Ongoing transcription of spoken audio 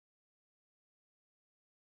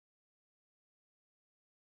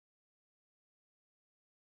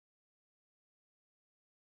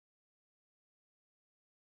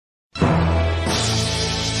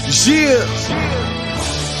Yeah,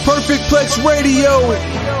 Perfect Plex Radio.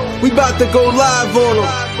 We about to go live on him.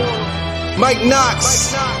 Mike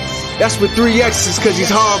Knoxxx. That's with 3 X's cause he's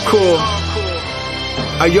hardcore.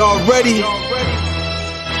 Are y'all ready?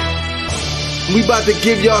 We about to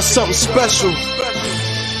give y'all something special.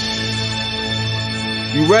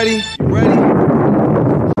 You ready?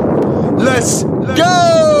 Let's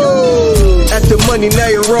go! At the money,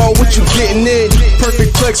 now you're wrong, what you getting in?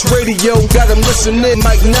 Perfect Plex Radio, got them listening.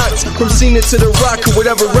 Mike Knoxxx, from Cena to The Rock, or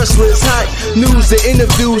whatever wrestler is hot. News and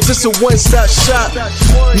interviews, this a one-stop shop.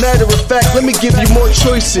 Matter of fact, let me give you more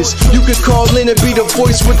choices. You can call in and be the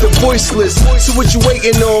voice with the voiceless. So what you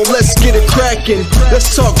waiting on? Let's get it cracking.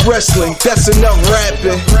 Let's talk wrestling, that's enough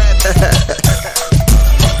rapping.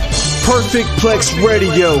 Perfect Plex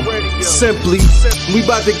Radio. Simply, we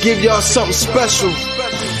about to give y'all something special.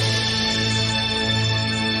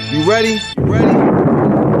 You ready?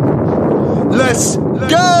 Let's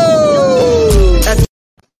go!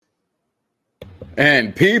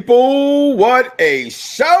 And people, what a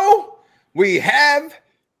show we have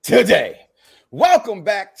today. Welcome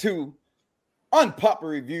back to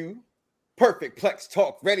Unpopular Review, Perfect Plex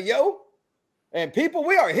Talk Radio. And people,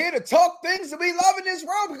 we are here to talk things that we love in this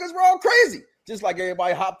world because we're all crazy. Just like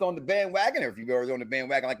everybody hopped on the bandwagon, or if you were on the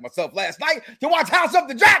bandwagon like myself last night to watch House of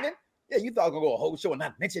the Dragon. Yeah, you thought I was going to go a whole show and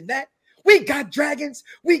not mention that? We got dragons,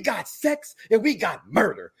 we got sex, and we got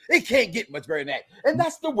murder. It can't get much better than that. And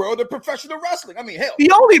that's the world of professional wrestling. I mean, hell.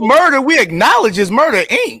 The only murder we acknowledge is Murder,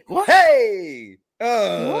 Inc. What? Hey!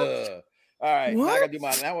 What? All right, what? Now I got to do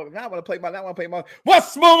my, now I want to play my,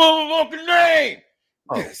 what's my motherfucking name?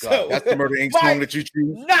 Oh, God, so, that's the Murder, Inc. song that you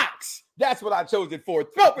choose? Knoxxx. That's what I chose it for.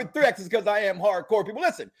 Spelled with 3 X's because I am hardcore. People,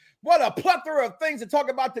 listen, what a plethora of things to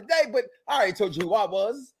talk about today, but I already told you who I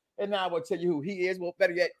was. And now I will tell you who he is. Well,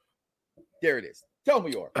 better yet, there it is. Tell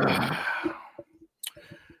me yours.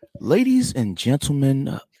 Ladies and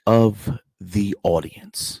gentlemen of the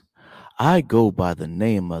audience, I go by the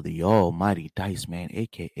name of the almighty Dice Man,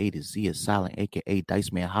 a.k.a. the Z is silent, a.k.a.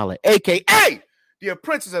 Dice Man Holler, a.k.a. the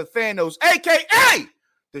Apprentice of Thanos, a.k.a.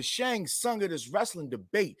 the Shang Tsung of this wrestling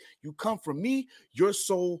debate. You come from me, your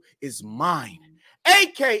soul is mine,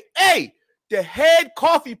 a.k.a. the head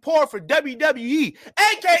coffee pourer for WWE,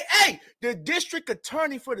 a.k.a. the district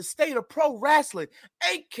attorney for the state of pro wrestling,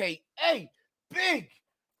 a.k.a. Big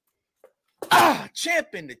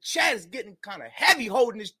champion. The chat is getting kind of heavy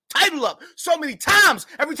holding this title up so many times.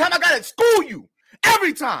 Every time I got to school you,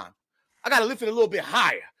 every time I got to lift it a little bit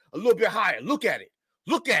higher, Look at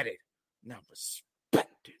it. Now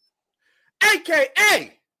respect it.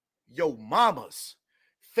 A.k.a. yo mama's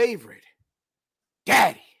favorite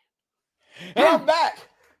daddy. And I'm back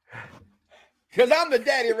because I'm the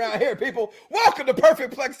daddy around here, people. Welcome to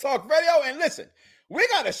Perfect Plex Talk Radio. And listen, we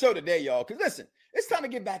got a show today, y'all, because listen, it's time to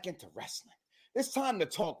get back into wrestling. It's time to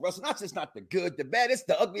talk wrestling, not the good, the bad, it's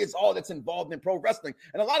the ugly, it's all that's involved in pro wrestling.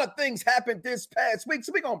 And a lot of things happened this past week,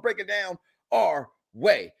 so we're going to break it down our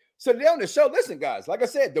way. So today on the show, listen, guys, like I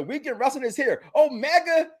said, the weekend wrestling is here.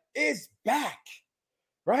 Omega is back,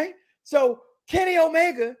 right? So Kenny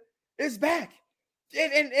Omega is back.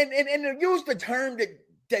 And use the term that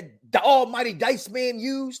the almighty Dice Man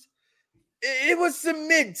used. It was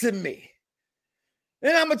submit to me.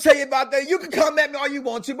 And I'm going to tell you about that. You can come at me all you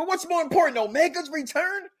want to, but what's more important, Omega's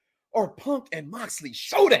return or Punk and Moxley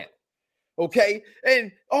showdown? Okay?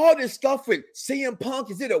 And all this stuff with CM Punk,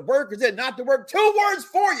 is it a work? Is it not to work? 2 words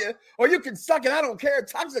for you, or you can suck it. I don't care.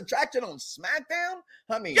 Toxic Attraction on SmackDown?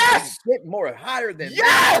 I mean, yes! Get more higher than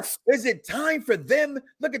yes! That. Is it time for them?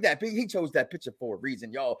 Look at that. He chose that picture for a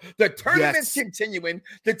reason, y'all. The tournament's continuing.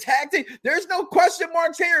 The tag team. There's no question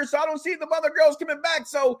marks here, so I don't see the other girls coming back.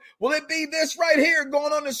 So will it be this right here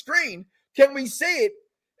going on the screen? Can we see it?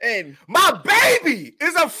 And my baby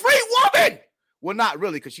is a free woman. Well, not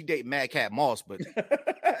really, because she dated Mad Cat Moss, but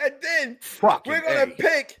and then we're gonna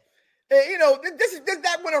pick.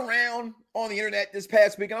 That went around on the internet this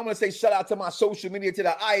past week, and I'm gonna say shout out to my social media, to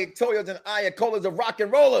the Ayatollahs and Ayatollahs of rock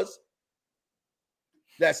and rollers.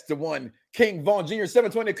 That's the one, King Von Jr.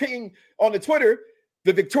 720 King on the Twitter,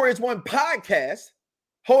 the Victorious One podcast,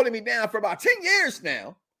 holding me down for about 10 years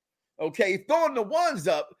now. Okay, throwing the ones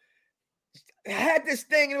up. I had this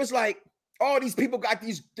thing, and it was like all these people got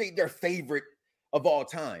their favorite of all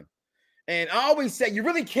time. And I always say you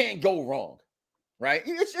really can't go wrong, right?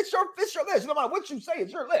 It's your list. No matter what you say,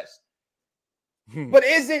 it's your list. But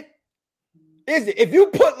is it? If you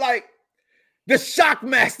put like the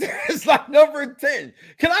Shockmaster is like number 10,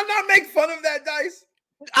 can I not make fun of that, Dice?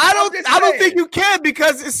 I don't think you can,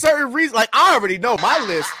 because it's certain reasons. Like, I already know my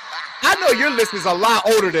list. I know your list is a lot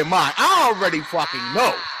older than mine. I already fucking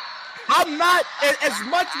know. I'm not as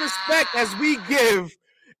much respect as we give.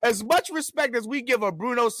 As much respect as we give a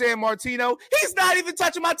Bruno Sammartino, he's not even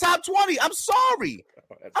touching my top 20. I'm sorry.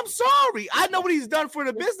 I know what he's done for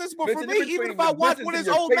the business, but for me, even if I watch one of his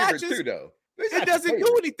old matches, it doesn't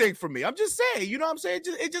do anything for me. I'm just saying, you know what I'm saying?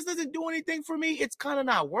 It just doesn't do anything for me. It's kind of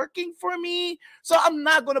not working for me. So I'm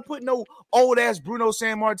not going to put no old-ass Bruno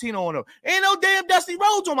Sammartino on him. Ain't no damn Dusty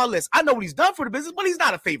Rhodes on my list. I know what he's done for the business, but he's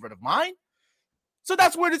not a favorite of mine. So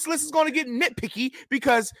that's where this list is going to get nitpicky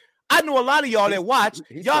because I know a lot of y'all that watch.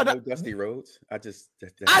 Y'all no Dusty Rhodes. I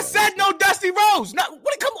said no Dusty Rhodes.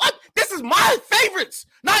 Come on. This is my favorites,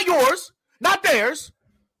 not yours, not theirs,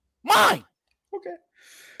 mine. Okay.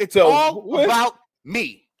 It's all about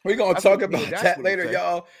me. We're going to talk about that later,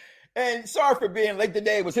 y'all. And sorry for being late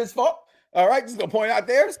today. It was his fault. All right. Just going to point out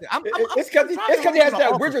there. It's because he has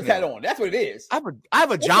that Wizards hat on. That's what it is. I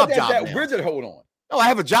have a job. That Wizard hold on. No, I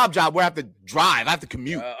have a job where I have to drive. I have to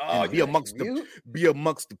commute and be amongst the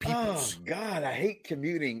people. Oh, God, I hate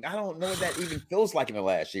commuting. I don't know what that even feels like in the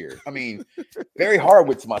last year. I mean, very hard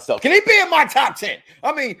with myself. Can he be in my top 10?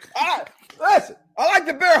 I mean, listen, I like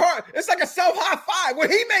the bear hard. It's like a self-high five. Will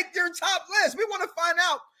he make your top list? We want to find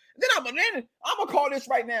out. Then I'm going to call this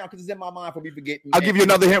right now because it's in my mind for me forgetting. I'll give you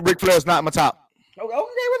another hint. Ric Flair's not in my top. Okay,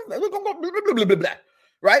 we're going to go blah, blah, blah, blah,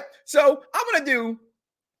 right? So I'm going to do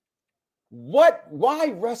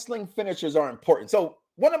why wrestling finishers are important. So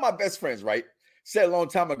one of my best friends, right, said a long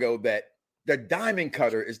time ago that the diamond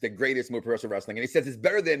cutter is the greatest move for wrestling. And he says it's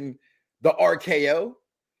better than the RKO,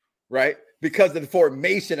 right? Because of the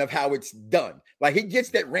formation of how it's done. Like he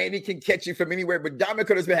gets that Randy can catch you from anywhere, but diamond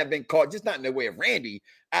cutters have been caught, just not in the way of Randy,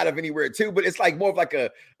 out of anywhere too, but it's like more of like a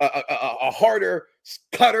harder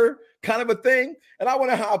cutter kind of a thing. And I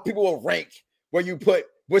wonder how people will rank where you put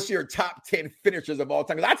what's your top 10 finishers of all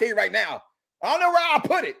time? Because I tell you right now, I don't know where I'll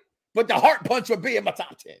put it, but the heart punch would be in my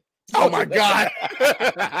top 10. Oh, my God.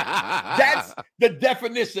 That's the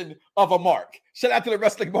definition of a mark. Shout out to the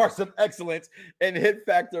Wrestling Marks of Excellence and Hit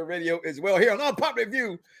Factor Radio as well here on Unpopular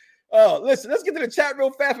Review. Listen, let's get to the chat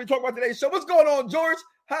real fast. We talk about today's show. What's going on, George?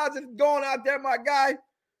 How's it going out there, my guy?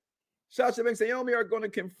 Sasha Banks and Naomi are going to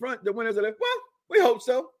confront the winners of the... Well, we hope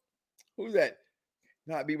so. Who's that?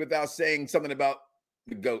 Not be without saying something about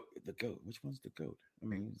the GOAT. The GOAT. Which one's the GOAT? I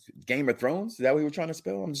mean, Game of Thrones? Is that what you were trying to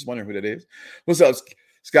spell? I'm just wondering who that is. What's up,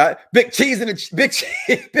 Scott? Big cheese in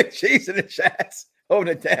the chats.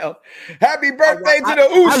 Holding it down. Happy birthday to the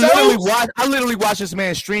Usos. I literally watched this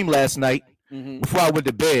man stream last night before I went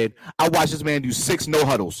to bed. I watched this man do 6 no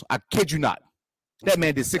huddles. I kid you not. That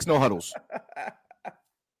man did 6 no huddles.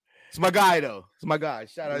 It's my guy, though. It's my guy.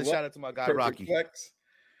 Shout out to my guy, Rocky. Flex.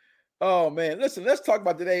 Oh, man. Listen, let's talk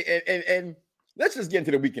about today. And let's just get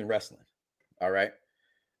into the weekend wrestling. All right.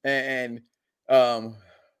 And we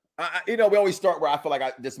always start where I feel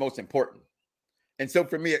like this is most important. And so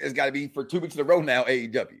for me, it's got to be for 2 weeks in a row now,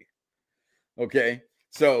 AEW. Okay.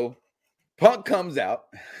 So Punk comes out,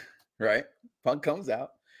 right? Punk comes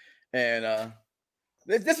out. And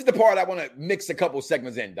this is the part I want to mix a couple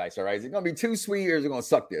segments in, Dice. All right. Is it going to be too sweet or is it going to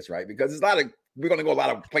suck this, right? Because we're going to go a lot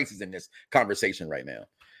of places in this conversation right now.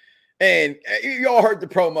 And you all heard the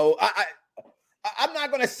promo. I'm not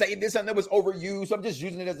going to say this. I know it's overused. I'm just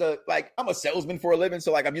using it as I'm a salesman for a living.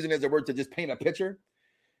 So I'm using it as a word to just paint a picture.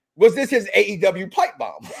 Was this his AEW pipe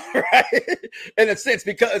bomb? Right? In a sense,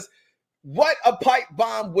 because what a pipe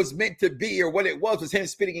bomb was meant to be or what it was him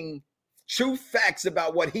speaking true facts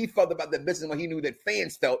about what he felt about the business and what he knew that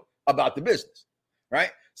fans felt about the business. Right?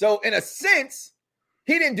 So in a sense,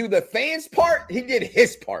 he didn't do the fans part. He did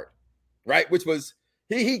his part. Right? Which was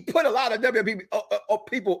he put a lot of WWE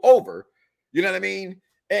people over. You know what I mean?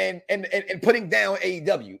 And putting down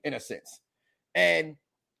AEW in a sense. And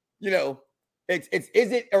is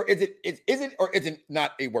it or isn't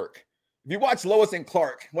not a work? If you watch Lois and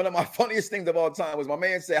Clark, one of my funniest things of all time was my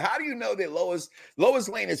man said, "How do you know that Lois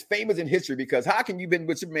Lane is famous in history? Because how can you been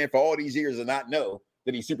with Superman for all these years and not know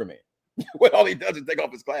that he's Superman?" Well, all he does is take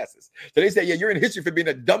off his glasses. So they say, yeah, you're in history for being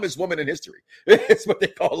the dumbest woman in history. It's what they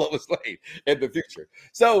call Lois Lane in the future.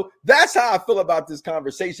 So that's how I feel about this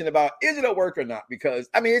conversation about is it a work or not? Because,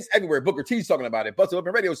 it's everywhere. Booker T's talking about it. Busted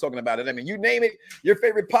Open Radio is talking about it. You name it, your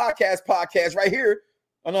favorite podcast right here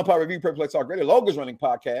on Unpopular Review, Perfect Plex Talk Radio. Logan's running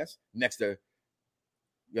podcast next to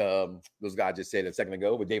those guys just said a second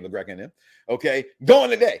ago with Dave LaGreca and them. Okay, going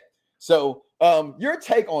today. So your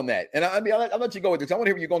take on that, and I'll let you go with this. I want to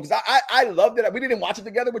hear where you're going because I loved it. We didn't watch it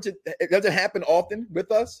together, which it doesn't happen often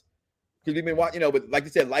with us because we've been watching. But like you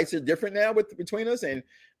said, lights are different now between us, and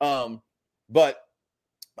but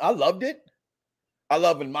I loved it. I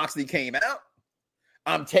love when Moxley came out.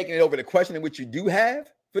 I'm taking it over the question in which you do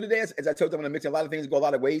have for the day. As I told you, I'm going to mix a lot of things, go a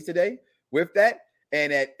lot of ways today with that.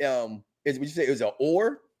 And at would you say it was an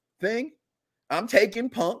or thing? I'm taking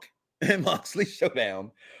Punk and Moxley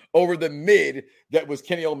Showdown over the mid that was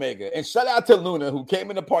Kenny Omega. And shout out to Luna, who came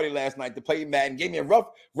in the party last night to play Madden. Gave me a rough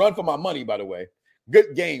run for my money, by the way.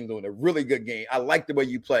 Good game, Luna. Really good game. I like the way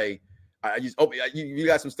you play. You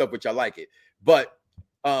got some stuff which I like it. But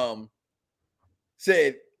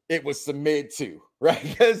said it was some mid too, right?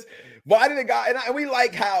 Because why did it go? And we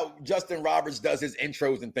like how Justin Roberts does his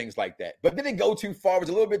intros and things like that. But did it go too far? It was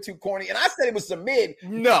a little bit too corny. And I said it was some mid.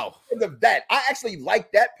 No. Because of that. I actually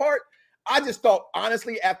like that part. I just thought,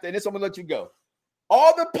 honestly, after this, I'm going to let you go.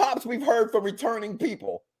 All the pops we've heard from returning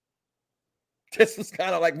people, this was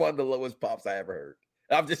kind of like one of the lowest pops I ever heard.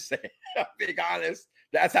 I'm just saying, I'm being honest.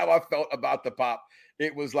 That's how I felt about the pop.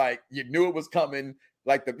 It was like, you knew it was coming.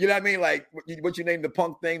 Like, you know what I mean? Like what you named the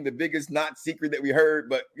Punk thing, the biggest not secret that we heard,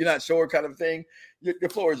 but you're not sure kind of thing. The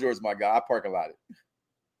floor is yours, my guy. I park a lot.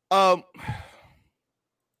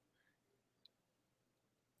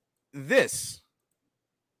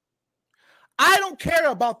 I don't care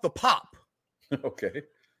about the pop. Okay.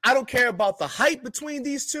 I don't care about the hype between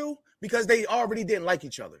these two because they already didn't like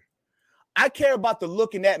each other. I care about the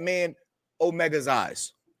look in that man Omega's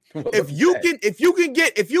eyes. The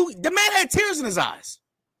man had tears in his eyes.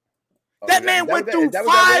 That man went through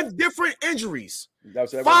five different injuries.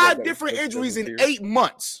 Five different injuries in 8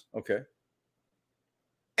 months. Okay.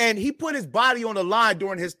 And he put his body on the line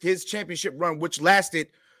during his championship run, which lasted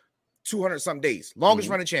 200-something days. Longest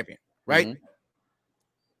running champion, right? Mm-hmm.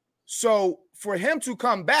 So for him to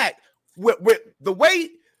come back with the way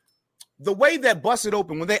that busted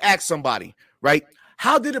open when they asked somebody, right?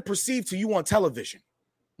 How did it perceive to you on television?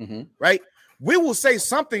 Mm-hmm. Right? We will say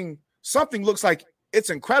something looks like it's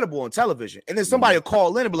incredible on television. And then somebody will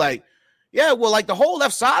call in and be like, yeah, well, like the whole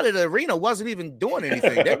left side of the arena wasn't even doing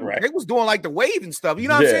anything. They was doing like the wave and stuff. You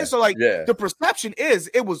know what I'm saying? So like the perception is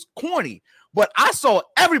it was corny. But I saw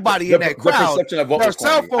everybody in that crowd. The perception of what was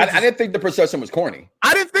corny. I didn't think the perception was corny.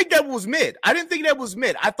 I didn't think that was mid. I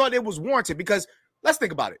thought it was warranted because let's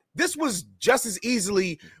think about it. This was just as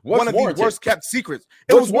easily one of the worst kept secrets.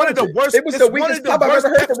 It was one of the worst. It was the weakest pop I've ever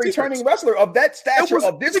heard from returning wrestler of that stature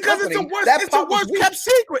of this because company. It's the worst kept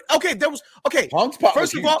secret. Okay, Punk's pop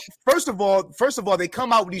First of all, they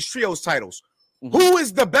come out with these trios titles. Mm-hmm. Who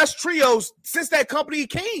is the best trios since that company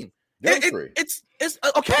came? It's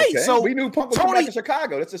okay. So we knew Punk was coming back to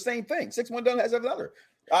Chicago. That's the same thing. 6-1 done has another.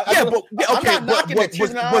 Was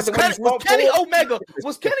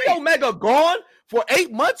Kenny Omega gone for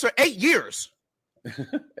 8 months or 8 years?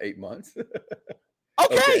 8 months.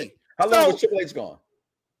 Okay. How long was Triple H gone?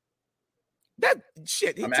 That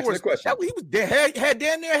shit. I'm asking the question. He was had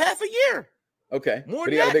damn near half a year. Okay, but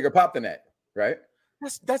he had a bigger pop than that, right?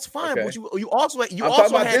 That's fine. Okay. But you also had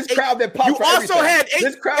this crowd that popped. You also had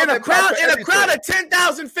this crowd in a crowd of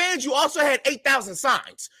 10,000 fans. You also had 8,000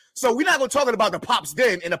 signs. So we're not going to talk about the pops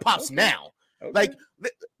then and the pops now. Okay. Like,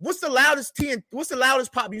 what's the loudest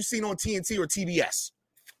pop you've seen on TNT or TBS?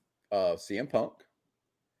 CM Punk.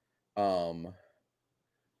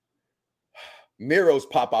 Miro's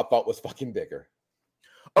pop I thought was fucking bigger.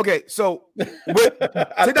 Okay, so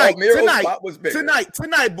tonight,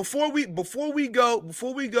 before we go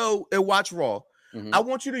and watch Raw, I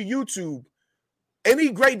want you to YouTube any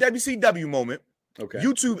great WCW moment. Okay.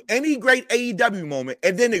 YouTube any great AEW moment,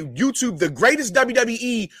 and then YouTube the greatest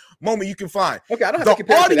WWE moment you can find. Okay, I don't have to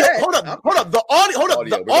compare audio. To that. Hold up. The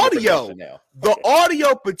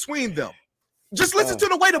audio between them. Just listen to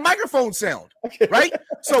the way the microphones sound, right?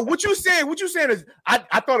 So what you saying is,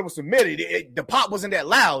 I thought it was submitted. The pop wasn't that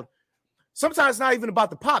loud. Sometimes it's not even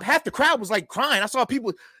about the pop. Half the crowd was like crying. I saw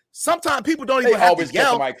people. Sometimes people don't even have to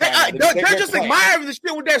yell. They're just admiring the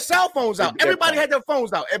shit with their cell phones out. Everybody had their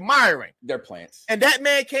phones out, admiring. They're plants. And that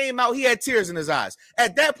man came out. He had tears in his eyes.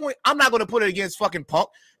 At that point, I'm not going to put it against fucking Punk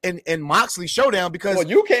and Moxley Showdown because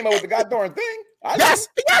you came up with the goddamn thing. Yes,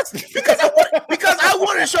 because I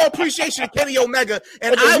wanted to show appreciation to Kenny Omega,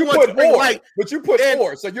 and I wanted to bring light. But you put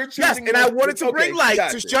four, so you're choosing. Yes, and I wanted to bring light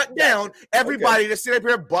to shut down everybody that's sitting up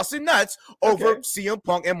here busting nuts over CM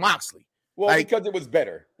Punk and Moxley. Well, because it was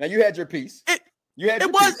better. Now you had your piece. It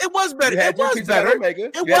was better. It was better,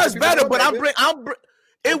 but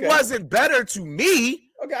it wasn't better to me.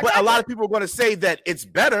 Okay, but a lot of people are going to say that it's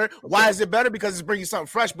better. Okay. Why is it better? Because it's bringing something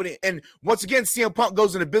fresh. And once again, CM Punk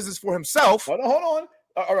goes into business for himself. Hold on.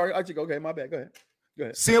 All right, okay, my bad. Go ahead.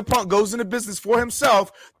 CM Punk goes into business for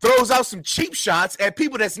himself, throws out some cheap shots at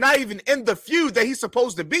people that's not even in the feud that he's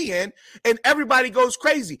supposed to be in, and everybody goes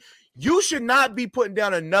crazy. You should not be putting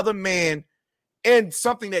down another man in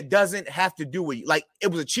something that doesn't have to do with you. Like, it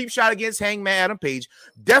was a cheap shot against Hangman Adam Page.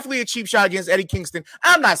 Definitely a cheap shot against Eddie Kingston.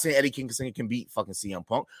 I'm not saying Eddie Kingston can beat fucking CM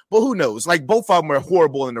Punk, but who knows? Like, both of them are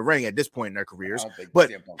horrible in the ring at this point in their careers.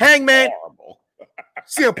 But Hangman,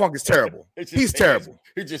 CM Punk is terrible. He's terrible.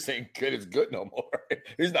 He just ain't good as good no more.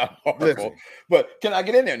 He's not horrible. Listen, but can I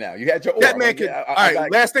get in there now? You had your that man can. All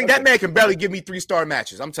right, last thing, that man can barely give me 3-star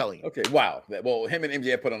matches. I'm telling you. Okay, wow. Well, him and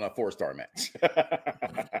MJF put on a 4-star match.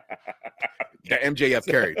 That MJF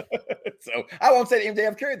carried. So I won't say that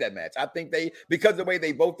MJF carried that match. I think because of the way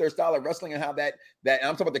they both their style of wrestling and how that and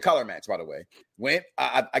I'm talking about the collar match, by the way, went,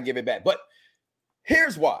 I give it back. But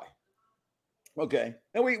here's why. Okay,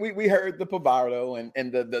 and we heard the bravado and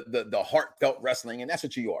the heartfelt wrestling, and that's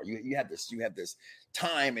what you are. You have this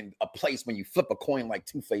time and a place when you flip a coin like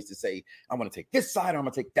Two-Face to say, I'm going to take this side or I'm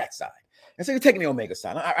going to take that side. And so you're taking the Omega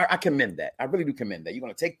side. I commend that. I really do commend that. You're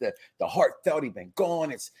going to take the heartfelt. He's been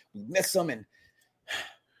gone. We miss him. And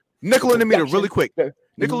nickel in the meter really quick.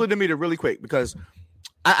 Nickel in the meter really quick, because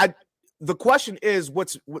the question is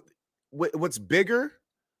what's bigger.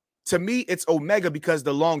 To me, it's Omega, because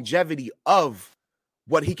the longevity of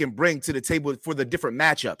what he can bring to the table for the different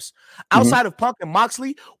matchups. Outside of Punk and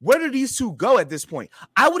Moxley, where do these two go at this point?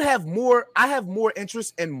 I have more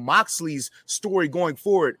interest in Moxley's story going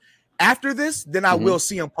forward after this than I will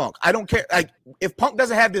CM Punk. I don't care. Like, if Punk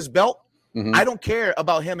doesn't have this belt, I don't care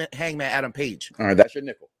about him and Hangman Adam Page. All right, that's your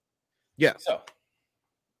nickel. Yeah. So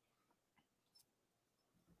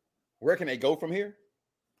where can they go from here?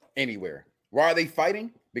 Anywhere. Why are they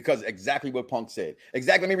fighting? Because exactly what Punk said.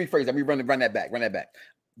 Exactly. Let me rephrase. Let me run that back.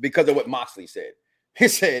 Because of what Moxley said. He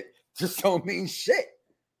said, just don't mean shit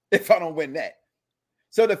if I don't win that.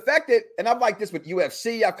 So the fact that, and I've liked this with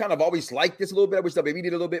UFC, I've kind of always liked this a little bit. I wish they maybe did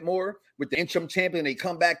a little bit more with the interim champion. They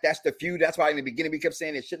come back. That's the feud. That's why in the beginning we kept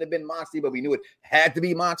saying it shouldn't have been Moxley, but we knew it had to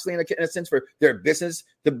be Moxley in a sense for their business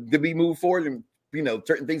to be moved forward. And,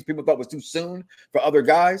 certain things people thought was too soon for other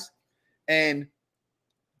guys. And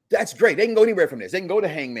that's great. They can go anywhere from this. They can go to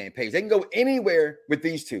Hangman Page. They can go anywhere with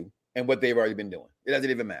these two and what they've already been doing. It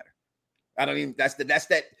doesn't even matter. I don't even. That's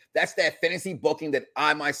that fantasy booking that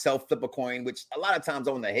I myself flip a coin, which a lot of times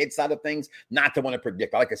on the head side of things, not to want to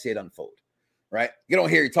predict. I like to see it unfold. Right? You don't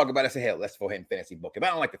hear you talk about it. Say, hell, let's go ahead and fantasy book it. But I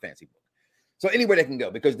don't like the fantasy book. So anywhere they can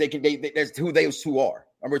go, because there's who those two are,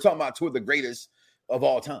 and we're talking about two of the greatest of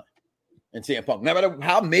all time in CM Punk. No matter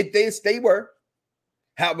how mid they were.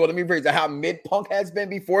 Let me rephrase that. How mid Punk has been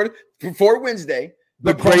before Wednesday.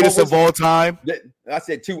 The greatest of all time. I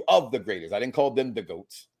said two of the greatest. I didn't call them the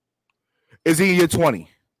GOATs. Is he in year 20?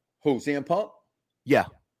 Who, CM Punk? Yeah.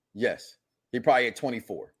 Yes. He probably at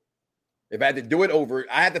 24. If I had to do it over,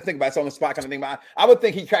 I had to think about it on the spot kind of thing. But I would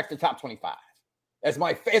think he cracks the top 25. As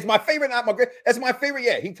my favorite, not my great. That's my favorite.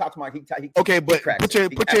 Yeah, he talks my. Okay, but put your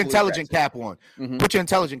intelligent cap on. Put your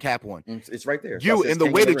intelligent cap on. It's right there. You in the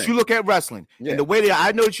way that you look at wrestling, in the way that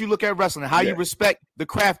I know that you look at wrestling, how you respect the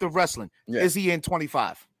craft of wrestling. Is he in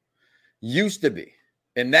 25? Used to be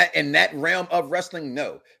in that realm of wrestling,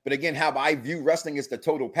 no. But again, how I view wrestling is the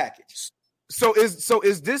total package. So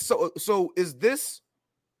is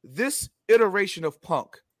this iteration of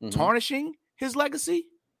Punk tarnishing his legacy?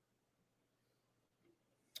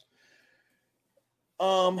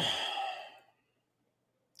 I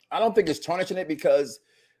don't think it's tarnishing it, because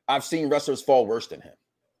I've seen wrestlers fall worse than him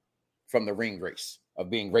from the ring grace of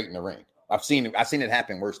being great in the ring. I've seen it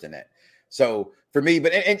happen worse than that. So for me,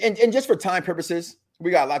 but and just for time purposes, we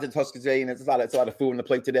got a lot to discuss today, and it's a lot of food on the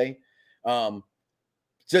plate today.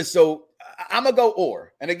 Just so I'm gonna go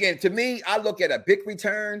or. And again, to me, I look at a big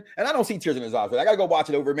return, and I don't see tears in his eyes. But I gotta go watch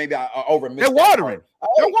it over. Maybe I over. They're watering.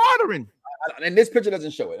 They're watering. And this picture doesn't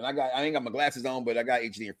show it. And I ain't got my glasses on, but I got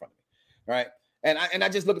HD in front of me. Right. And I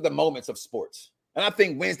just look at the moments of sports. And I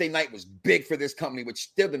think Wednesday night was big for this company, which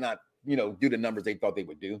still did not, do the numbers they thought they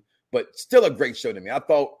would do, but still a great show to me. I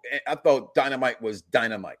thought Dynamite was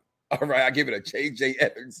dynamite. All right. I give it a JJ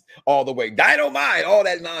Evans all the way. Dynamite, all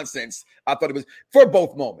that nonsense. I thought it was for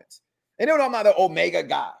both moments. And I'm not an Omega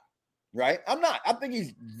guy. Right. I'm not. I think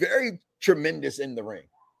he's very tremendous in the ring.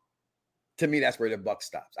 To me, that's where the buck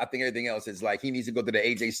stops. I think everything else is like he needs to go to the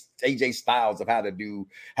AJ Styles of how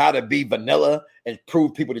to be vanilla and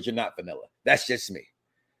prove people that you're not vanilla. That's just me.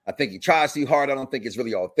 I think he tries too hard. I don't think it's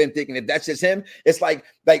really authentic. And if that's just him, it's like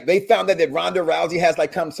they found that Ronda Rousey has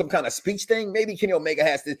some kind of speech thing. Maybe Kenny Omega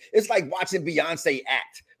has to. It's like watching Beyonce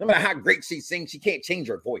act. No matter how great she sings, she can't change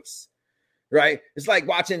her voice. Right? It's like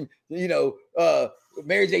watching,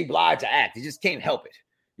 Mary J. Blige act. You just can't help it.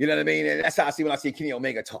 You know what I mean? And that's how I see when I see Kenny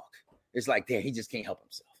Omega talk. It's like, damn, he just can't help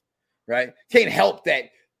himself, right? Can't help that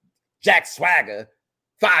Jack Swagger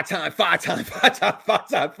Five-time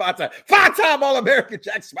All-American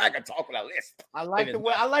Jack Swagger talking a list. I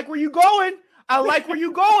like where you going. I like where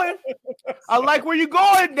you going.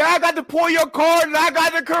 Now I got to pull your card and I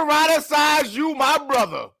got to karate-size you, my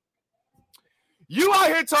brother. You out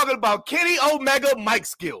here talking about Kenny Omega mic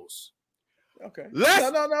skills. Okay. No.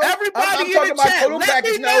 I'm Everybody talking in the about chat. total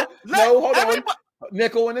package. Hold on.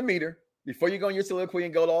 Nickel in the meter. Before you go on your soliloquy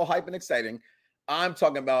and go all hype and exciting, I'm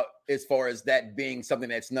talking about as far as that being something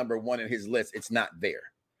that's number one in his list. It's not there.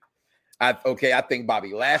 I think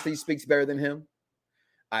Bobby Lashley speaks better than him.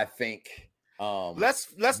 I think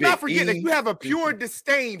let's not forget that you have a pure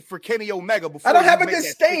disdain for Kenny Omega. Before I don't have a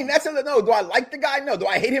disdain. No. Do I like the guy? No. Do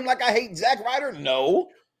I hate him like I hate Zack Ryder? No.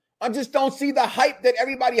 I just don't see the hype that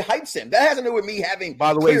everybody hypes him. That has to do with me having.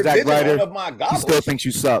 By the way, Zack Ryder, of my he still thinks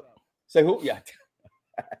you suck. Say who? Yeah.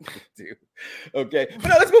 Dude. Okay. But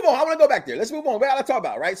no, let's move on. I want to go back there. Let's move on. We got to talk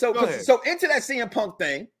about, right? So into that CM Punk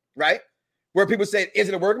thing, right? Where people say, is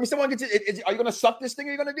it a work? I mean, someone gets it. Are you going to suck this thing? Or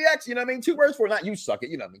are you going to DX? You know what I mean? 2 words for it, not you suck it.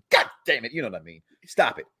 You know what I mean? God damn it. You know what I mean?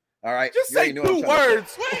 Stop it. All right? Just say 2 words. We got 2 words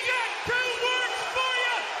for you.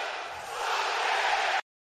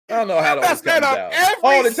 I don't know how to mess that up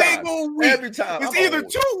every single week. Every time. It's either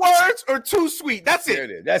 2 words or 2 sweet. That's it. There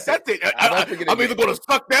it is. That's it. I'm either going to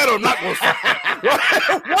suck that or I'm not going to suck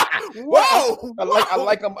that. Whoa.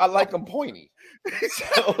 I like them pointy.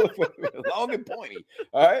 So, long and pointy.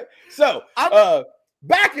 All right. So,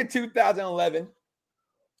 back in 2011,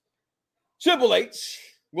 Triple H,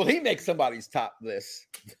 will he make somebody's top list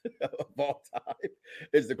of all time?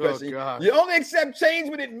 Is the question. You only accept change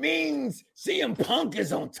when it means CM Punk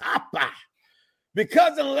is on top.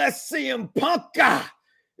 Because unless CM Punk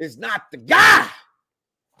is not the guy,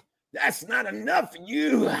 that's not enough for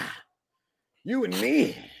you. You and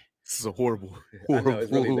me. This is a horrible. I know,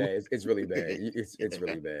 it's really bad. It's really bad. It's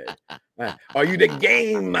really bad. Are you the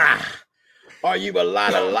game? Are you a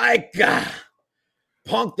lot alike?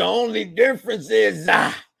 Punk, the only difference is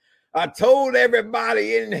I told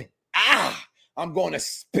everybody I'm going to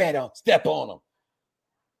step on them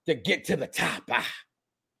to get to the top.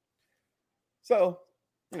 So,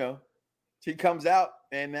 he comes out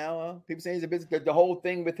and now people say he's a business. The whole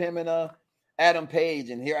thing with him and Adam Page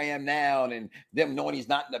and here I am now and them knowing he's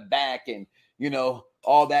not in the back and,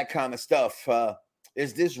 all that kind of stuff.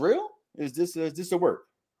 Is this real? Is this a work?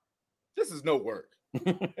 This is no work.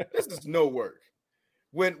 This is no work.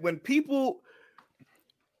 When people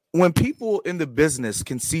in the business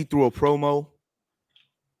can see through a promo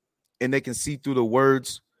and they can see through the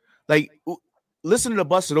words, like listen to the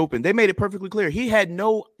Busted Open. They made it perfectly clear. He had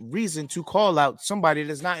no reason to call out somebody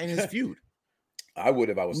that's not in his feud. I would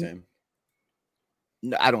if I was him.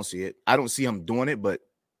 No, I don't see it. I don't see him doing it, but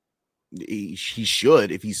he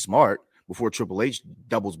should if he's smart before Triple H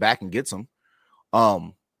doubles back and gets him.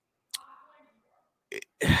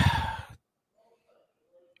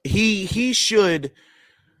 He should.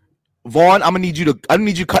 Vaughn, I need you to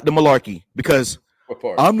cut the malarkey because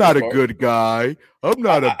I'm not a good guy. I'm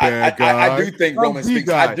not a bad guy. I do think Roman speaks.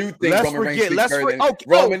 I do think Roman Reigns speaks better than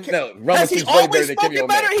Roman. No, Roman speaks way better than Kenny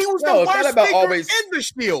Omega. He was the worst speaker in the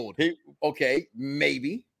Shield.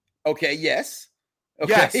 Maybe. Okay, yes.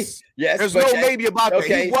 Okay. Yes. There's no maybe about that.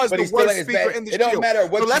 He was the worst speaker in the Shield. It don't matter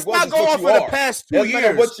what you was. Let's not go off for the past 2 years. It doesn't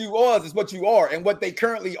matter what you was is what you are, and what they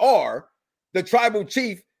currently are. The tribal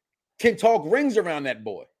chief can talk rings around that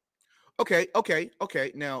boy. Okay.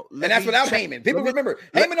 Now, and that's without Heyman. People remember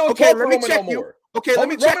Heyman don't talk for Roman no more. Okay, let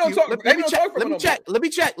me check. Let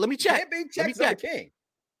me check. Can't be king.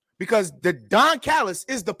 Because the Don Callis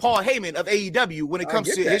is the Paul Heyman of AEW when it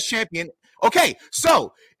comes to his champion. Okay,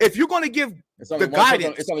 so if you're going to give the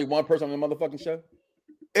guidance, it's only one person on the motherfucking show.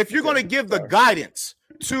 If you're going to give the guidance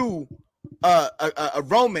to a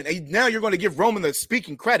Roman, and now you're going to give Roman the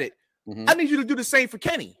speaking credit, I need you to do the same for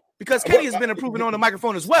Kenny. Because Kenny has been improving on the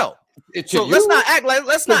microphone as well. So let's not act like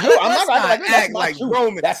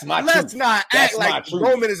Roman. That's my Let's not act like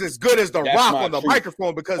Roman is as good as The Rock on the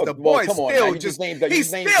microphone because the boy still just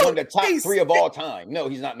he's named one of the top 3 of all time. No,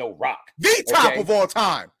 he's not no Rock. The top of all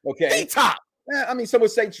time. Okay. The top. I mean, some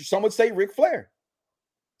would say Ric Flair.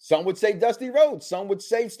 Some would say Dusty Rhodes. Some would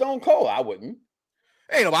say Stone Cold. I wouldn't.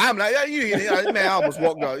 Ain't nobody. I'm not. Man, I almost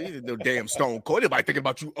walked out. You no damn Stone Cold. Anybody thinking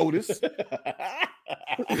about you, Otis?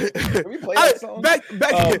 Can we play that song? Back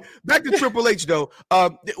to Triple H though.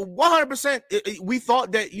 100%. We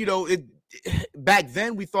thought that back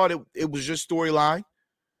then we thought it was just storyline,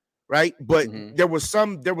 right? But there was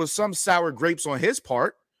some sour grapes on his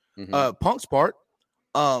part, Punk's part,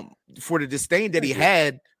 for the disdain that he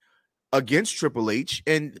had against Triple H.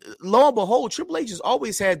 And lo and behold, Triple H has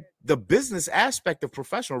always had the business aspect of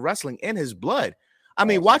professional wrestling in his blood. I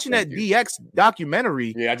mean, watching that DX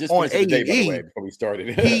documentary I just on AEW AEW, by the way, before we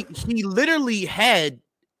started. he literally had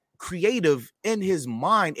creative in his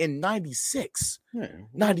mind in 96,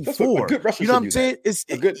 94. A good wrestler, you know what I'm saying? It's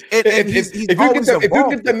a good. If you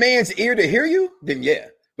get the man's ear to hear you, then yeah.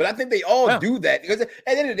 But I think they all do that because at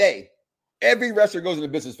the end of the day, every wrestler goes into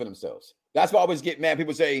business for themselves. That's why I always get mad.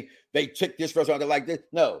 People say they check this wrestler out, they're like this.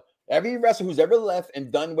 No, every wrestler who's ever left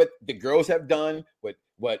and done what the girls have done, what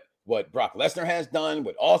Brock Lesnar has done,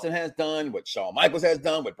 what Austin has done, what Shawn Michaels has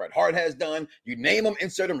done, what Bret Hart has done. You name them,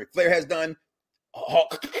 insert them. Ric Flair has done.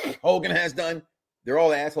 Hogan has done. They're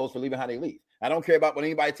all assholes for leaving how they leave. I don't care about what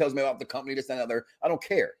anybody tells me about the company, this and other. I don't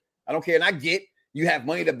care. And I get you have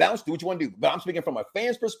money to bounce, do what you want to do. But I'm speaking from a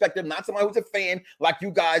fan's perspective, not somebody who's a fan like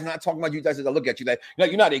you guys, not talking about you guys as I look at you like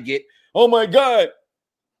you know how they get. Oh my God.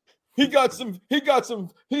 He did some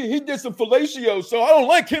fellatio, so I don't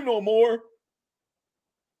like him no more.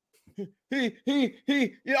 He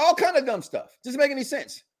all kind of dumb stuff. Doesn't make any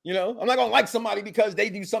sense. I'm not gonna like somebody because they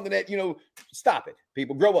do something that stop it.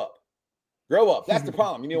 People grow up. That's the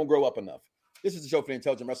problem. You don't grow up enough. This is the show for the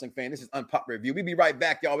intelligent wrestling fan. This is Unpopular Review. We'll be right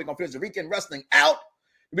back, y'all. We're gonna finish the weekend wrestling out.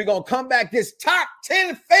 We're gonna come back. This top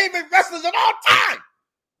 10 favorite wrestlers of all time.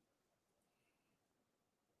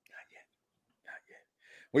 Not yet.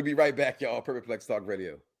 We'll be right back, y'all. Perfect Plex Talk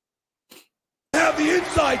Radio. Have the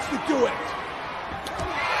insights to do it.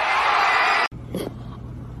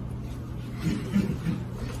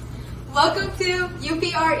 Welcome to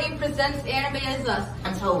UPR-E presents Anime Is Us.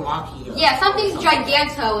 Antomaki. Yeah, something's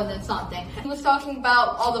giganto and then something. He was talking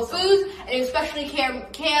about all the foods and especially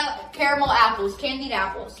caramel apples, candied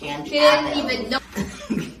apples. She didn't even know.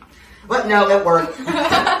 But no, it worked.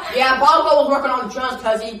 Yeah, Bongo was working on the drums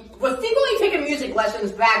because he was secretly taking music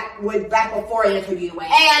lessons back before he entered the UA.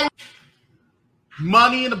 And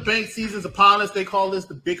Money in the Bank season's upon us. They call this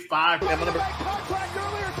the Big Five.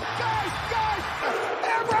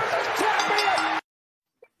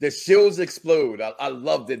 The Shields explode. I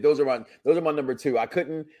loved it. Those are my number two. I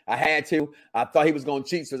had to. I thought he was going to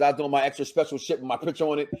cheat, so I was doing my extra special shit with my picture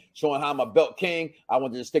on it, showing how I'm a belt king. I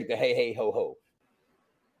wanted to stick to hey, hey, ho, ho.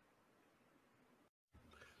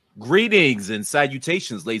 Greetings and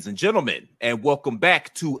salutations, ladies and gentlemen, and welcome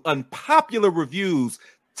back to Unpopular Reviews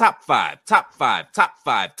Top 5.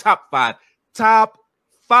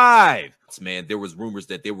 Man, there was rumors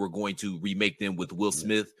that they were going to remake them with Will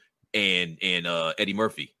Smith and Eddie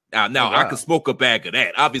Murphy. Now I could smoke a bag of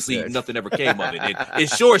that. Obviously, nothing ever came of it. And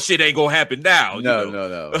sure shit ain't gonna happen now.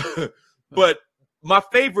 No. But my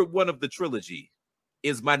favorite one of the trilogy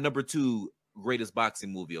is my number 2 greatest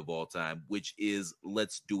boxing movie of all time, which is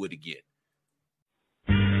Let's Do It Again.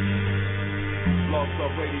 Blog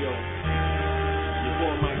Talk Radio. Your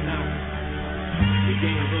boy Mike Knoxxx. The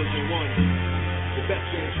game version 1. The best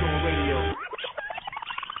game show on radio.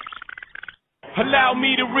 Allow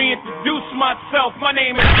me to reintroduce myself. My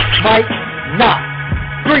name is Mike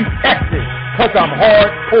Knoxxx. 3 X's, cause I'm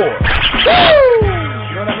hardcore. Woo!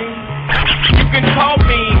 You know what I mean? You can call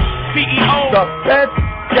me CEO. The best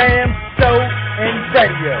damn show in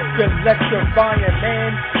radio. Electrifying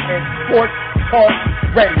man and sports talk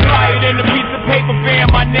radio. Flying in a piece of paper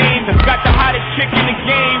bearing my name. Got the hottest chick in the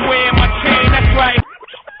game wearing my chain. That's right.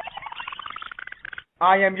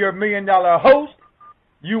 I am your $1 million host.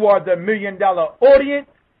 You are the $1 million audience,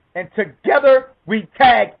 and together we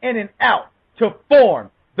tag in and out to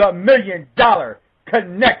form the $1 million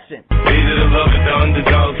connection.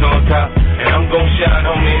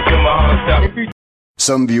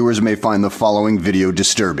 Some viewers may find the following video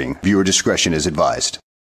disturbing. Viewer discretion is advised.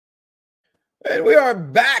 And we are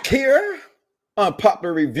back here on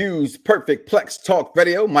Popular Reviews, Perfect Plex Talk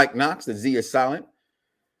Radio. Mike Knoxxx, the Z is silent.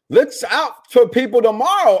 Let's out for people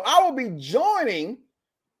tomorrow. I will be joining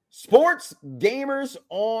Sports Gamers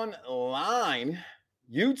Online,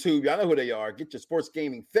 YouTube. Y'all know who they are. Get your sports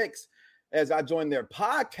gaming fix as I join their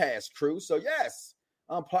podcast crew. So yes,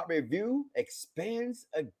 Unpopular Review expands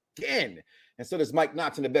again. And so does Mike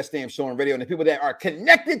Knoxxx and the best damn show on radio. And the people that are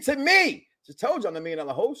connected to me. Just told you I'm the $1 million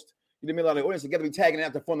host. You the $1 million audience together. We tagging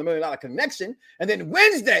out to form the $1 million connection. And then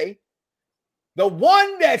Wednesday, the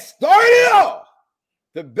one that started it all.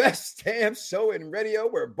 The best damn show in radio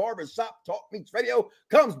where barbershop talk meets radio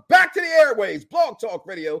comes back to the airwaves. Blog Talk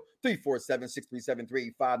Radio,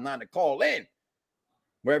 347-637-3859 to call in.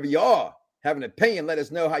 Wherever you are, have an opinion, let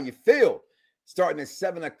us know how you feel. Starting at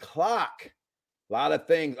 7 o'clock. A lot of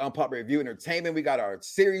things, Unpopular Review Entertainment. We got our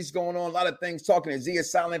series going on. A lot of things talking. And Zia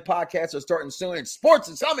Silent podcasts are starting soon. And sports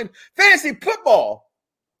is coming. Fantasy football.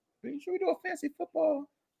 Should we do a fantasy football?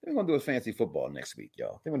 We're going to do a fantasy football next week,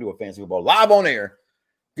 y'all. We're going to do a fantasy football live on air.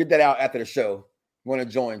 Get that out after the show. want to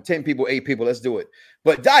join. 10 people, 8 people. Let's do it.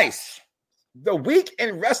 But Dice, the week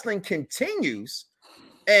in wrestling continues,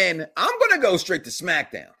 and I'm going to go straight to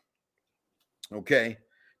SmackDown. Okay?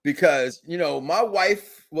 Because, my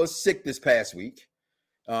wife was sick this past week.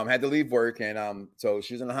 Had to leave work, and so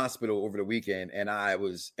she was in the hospital over the weekend, and I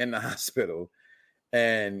was in the hospital.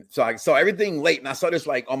 And so I saw everything late, and I saw this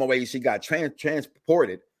like on my way. She got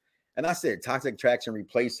transported, and I said, Toxic Attraction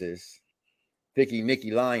replaces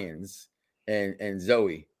Nikki Lyons and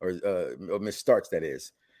Zoe or Miss Starks, that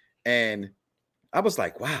is. And I was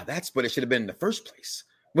like, wow, that's what it should have been in the first place.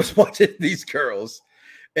 Was watching these girls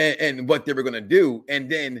and what they were gonna do. And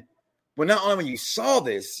then not only when you saw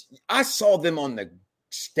this, I saw them on the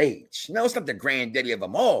stage. No, it's not the granddaddy of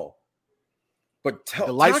them all, but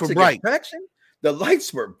the lights were bright. Attraction, the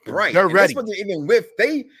lights were bright. They're ready. Even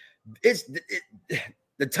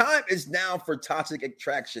the time is now for Toxic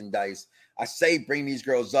Attraction, Dice. I say bring these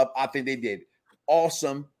girls up. I think they did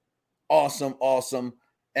awesome.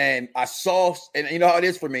 And I saw, and you know how it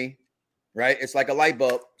is for me, right? It's like a light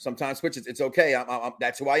bulb. Sometimes switches. It's okay. I'm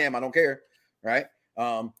that's who I am. I don't care, right?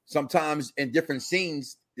 Sometimes in different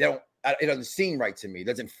scenes, it doesn't seem right to me. It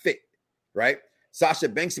doesn't fit, right? Sasha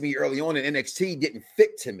Banks to me early on in NXT didn't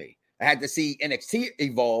fit to me. I had to see NXT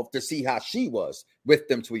evolve to see how she was with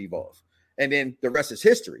them to evolve. And then the rest is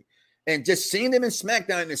history. And just seeing them in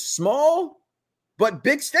SmackDown in this small but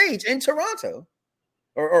big stage in Toronto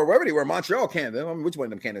or wherever they were, Montreal, Canada. I mean, which one of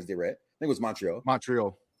them Canadas they were at? I think it was Montreal.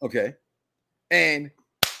 Montreal. Okay. And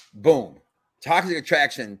boom. Toxic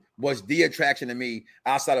Attraction was the attraction to me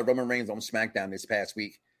outside of Roman Reigns on SmackDown this past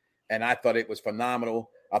week. And I thought it was phenomenal.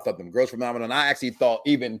 I thought them girls were phenomenal. And I actually thought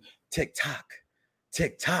even TikTok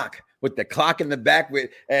with the clock in the back with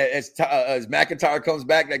as McIntyre comes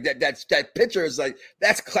back, like that picture is like,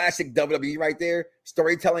 that's classic WWE right there.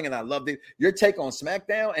 Storytelling, and I loved it. Your take on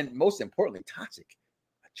SmackDown, and most importantly, Toxic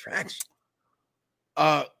Attraction.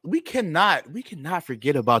 We cannot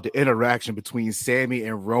forget about the interaction between Sammy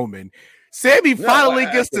and Roman. Sammy finally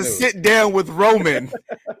gets to sit down with Roman.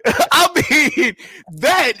 I mean,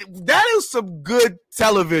 that is some good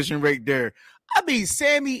television right there. I mean,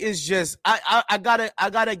 Sammy is just I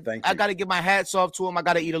gotta get my hats off to him. I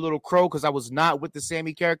gotta eat a little crow because I was not with the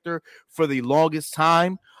Sammy character for the longest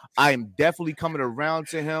time. I am definitely coming around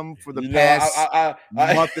to him for the past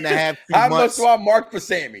month and a half. How much do I mark for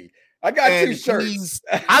Sammy? I got 2 shirts.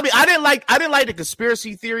 I mean, I didn't like the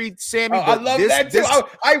conspiracy theory, Sammy. I love that too.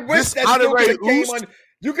 I wish that still came on.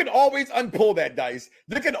 You can always unpull that, Dice.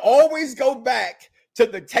 You can always go back to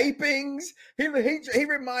the tapings. He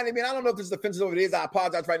reminded me, and I don't know if this is offensive or it is. I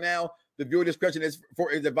apologize right now. The viewer discretion is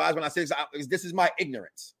advised when I say this. This is my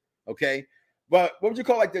ignorance, okay? But what would you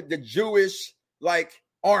call like the Jewish like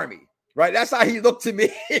army, right? That's how he looked to me.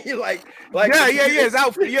 like his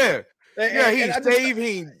outfit, yeah.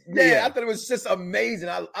 I thought it was just amazing.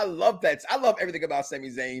 I love that. I love everything about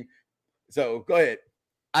Sami Zayn. So go ahead.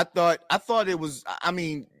 I thought it was. I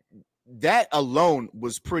mean, that alone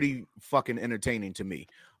was pretty fucking entertaining to me.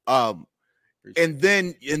 And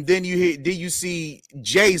then you see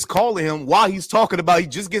Jay's calling him while he's talking about. He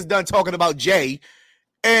just gets done talking about Jay,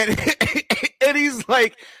 and and he's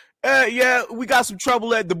like, "Yeah, we got some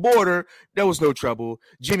trouble at the border." There was no trouble.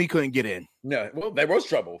 Jimmy couldn't get in. No, well, there was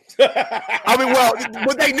trouble. I mean,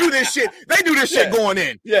 but they knew this shit. They knew this shit going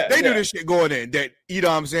in. Yeah, they knew this shit going in. That, you know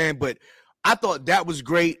what I'm saying? But I thought that was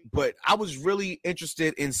great. But I was really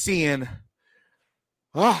interested in seeing.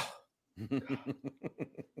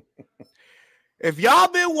 If y'all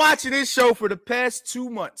been watching this show for the past 2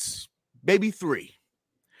 months, maybe 3,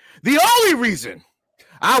 the only reason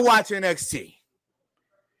I watch NXT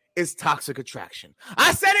is Toxic Attraction.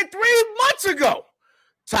 I said it 3 months ago.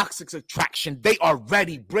 Toxic Attraction, they are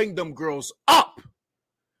ready. Bring them girls up.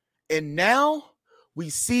 And now we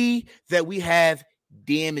see that we have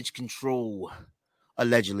Damage Control,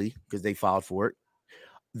 allegedly, because they filed for it.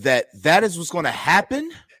 That is what's going to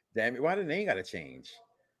happen. Damn it! Why the name got to change?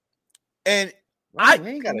 And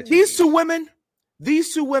these two women,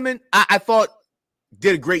 I thought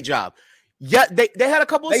did a great job. Yeah, they had a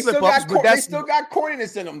couple of slip ups, but they still got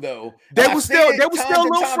corniness in them though. They were still a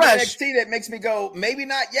little fresh. NXT that makes me go, maybe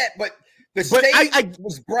not yet, but the stage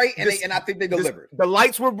was bright, and I think they delivered. The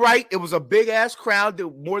lights were bright. It was a big ass crowd,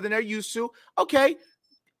 more than they're used to. Okay,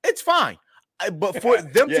 it's fine. But for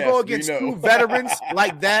them to go against 2 veterans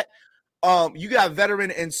like that, you got a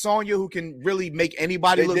veteran in Sonya who can really make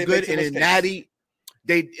anybody look good, and in Natty,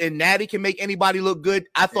 Natty can make anybody look good.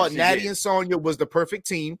 I thought Natty and Sonya was the perfect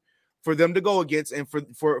team for them to go against and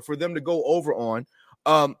for them to go over on.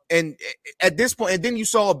 And at this point, and then you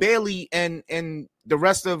saw Bailey and the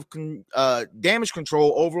rest of Damage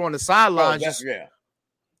Control over on the sidelines, just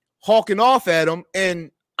hawking off at him.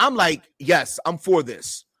 And I'm like, yes, I'm for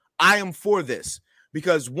this. I am for this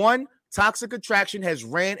because one, Toxic Attraction has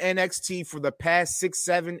ran NXT for the past 6,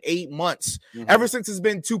 7, 8 months, ever since it's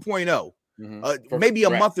been 2.0, maybe a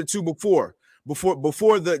month or two before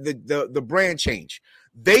the brand change.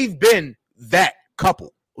 They've been that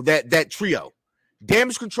couple, that trio.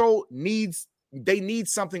 Damage Control need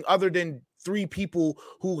something other than 3 people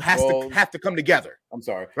who have to come together. I'm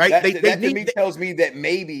sorry, right? That tells me that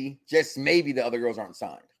maybe, just maybe, the other girls aren't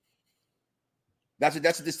signed. That's what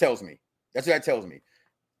this tells me. That's what that tells me,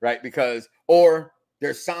 right? Because or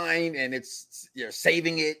they're signed and you're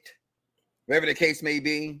saving it, whatever the case may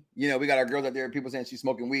be. You know, we got our girls out there. People saying she's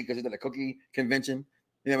smoking weed because she's at a cookie convention.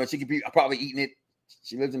 You know, but she could be probably eating it.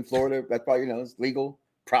 She lives in Florida. That's probably, it's legal.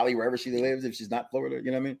 Probably wherever she lives if she's not Florida.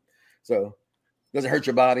 You know what I mean? So it doesn't hurt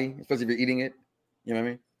your body, especially if you're eating it. You know what I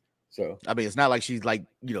mean? So I mean, it's not like she's like,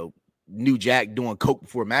 New Jack doing coke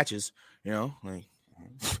before matches. Like.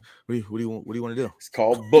 What do you want to do? It's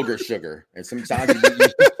called booger sugar, and sometimes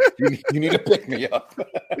you need to pick me up.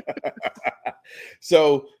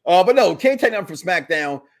 So, but no, can't take nothing from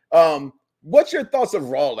SmackDown. What's your thoughts of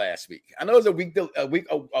Raw last week? I know it's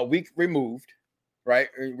a week removed, right?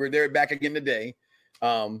 We're there back again today.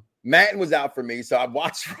 Madden was out for me, so I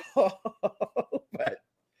watched Raw, but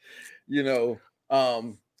I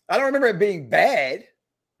don't remember it being bad.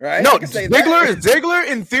 Right? No, Ziggler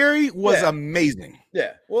in theory was amazing.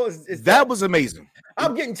 Yeah, well, that was amazing.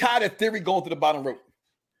 I'm getting tired of Theory going to the bottom rope.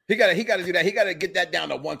 He got to do that. He got to get that down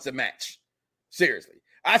to once a match. Seriously,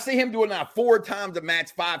 I see him doing now 4 times a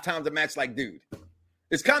match, 5 times a match. Like, dude,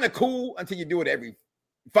 it's kind of cool until you do it every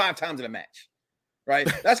 5 times in a match,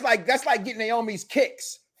 right? That's like getting Naomi's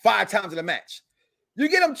kicks 5 times in a match. You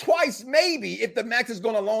get them twice, maybe, if the match is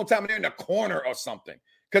going a long time and they're in the corner or something.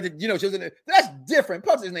 Because, she was in that's different.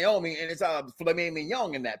 Plus, it's Naomi, and it's Flaming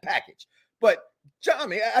Young in that package. But, I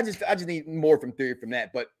mean, I just need more from Theory from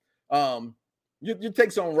that. But your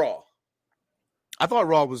takes on Raw. I thought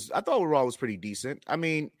Raw was pretty decent. I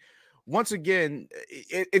mean, once again,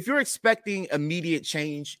 if you're expecting immediate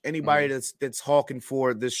change, anybody that's hawking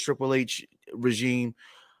for this Triple H regime,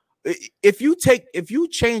 if you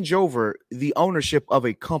change over the ownership of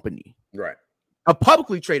a company, right, a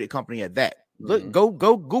publicly traded company at that. Look, go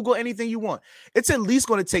Google anything you want. It's at least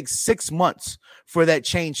going to take 6 months for that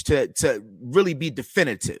change to really be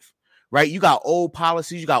definitive, right? You got old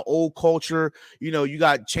policies, you got old culture, you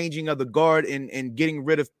got changing of the guard and getting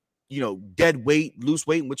rid of, dead weight, loose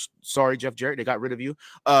weight, which, sorry, Jeff Jarrett, they got rid of you.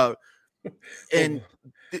 And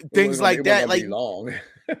things like that. Like, long.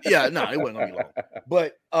 Yeah, no, it wasn't gonna be long.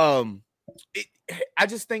 But I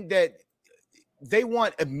just think that they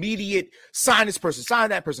want immediate sign this person, sign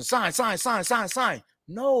that person, sign.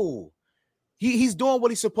 No, he's doing what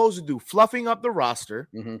he's supposed to do, fluffing up the roster,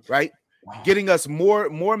 right? Wow. Getting us more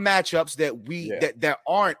matchups that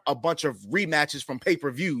aren't a bunch of rematches from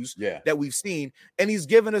pay-per-views that we've seen, and he's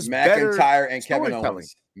giving us McIntyre and Kevin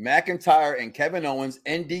Owens. McIntyre and Kevin Owens,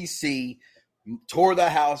 NDC, tore the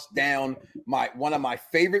house down. One of my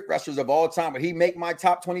favorite wrestlers of all time. When he make my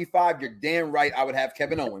top 25, you're damn right I would have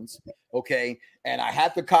Kevin Owens. Okay. And I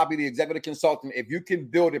had to copy the executive consultant. If you can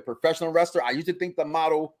build a professional wrestler, I used to think the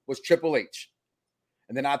model was Triple H.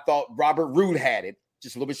 And then I thought Robert Roode had it.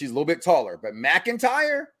 Just a little bit, she's a little bit taller. But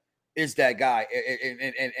McIntyre is that guy.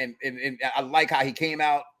 And I like how he came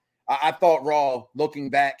out. I thought Raw, looking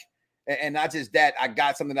back, and not just that, I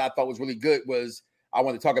got something that I thought was really good was I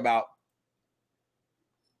want to talk about.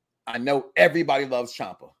 I know everybody loves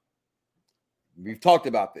Ciampa. We've talked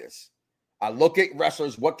about this. I look at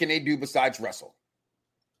wrestlers, what can they do besides wrestle?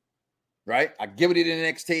 Right? I give it in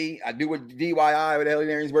NXT. I do what DIY, what the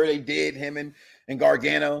hell where they did, him and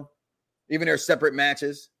Gargano, even their separate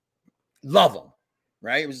matches. Love them.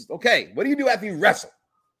 Right? It was okay. What do you do after you wrestle?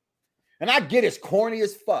 And I get it's corny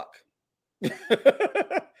as fuck.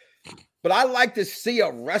 But I like to see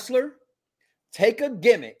a wrestler take a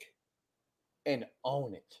gimmick and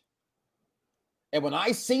own it. And when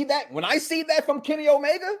I see that from Kenny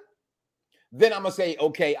Omega, then I'm going to say,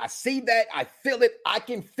 okay, I see that. I feel it. I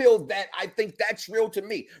can feel that. I think that's real to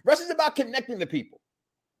me. Wrestling's about connecting to people.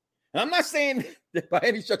 And I'm not saying that by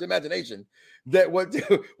any stretch of imagination that what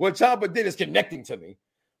Ciampa did is connecting to me,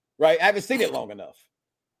 right? I haven't seen it long enough.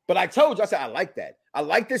 But I told you, I said, I like that. I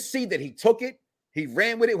like to see that he took it. He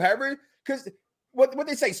ran with it, however, because what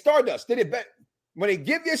they say, Stardust did it better. When they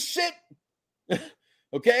give you shit,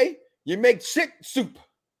 okay, you make shit soup.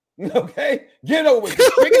 Okay, get over with.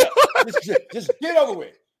 Just bring it up. Just get over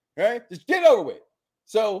with. Right? Just get over with.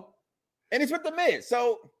 So, and it's with the men.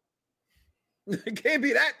 So, It can't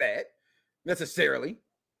be that bad necessarily,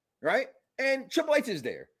 right? And Triple H is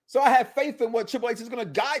there. So I have faith in what Triple H is going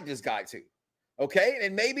to guide this guy to. Okay,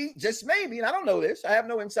 and maybe, just maybe, and I don't know this. I have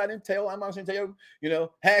no inside intel. I'm not going to tell you,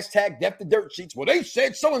 hashtag Depth the Dirt Sheets. Well, they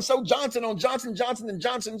said so-and-so Johnson on Johnson and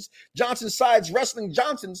Johnson's sides, Wrestling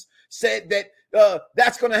Johnsons, said that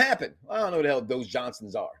that's going to happen. I don't know who the hell those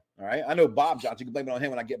Johnsons are, all right? I know Bob Johnson. You can blame it on him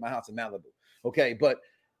when I get my house in Malibu, okay? But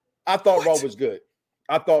I thought Raw was good.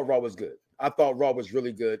 I thought Raw was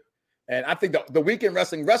really good. And I think the weekend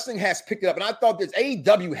wrestling has picked it up. And I thought this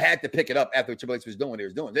AEW had to pick it up after Triple H was doing what he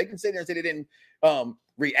was doing. They can sit there and say they didn't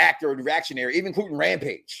react or reactionary, even including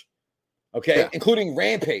Rampage. Okay, yeah. Including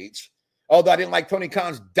Rampage. Although I didn't like Tony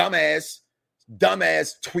Khan's dumbass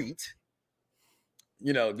tweet.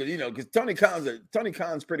 Because Tony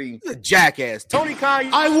Khan's pretty a jackass. Tony Khan,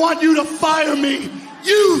 I want you to fire me,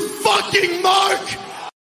 you fucking mark.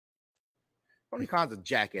 Tony Khan's a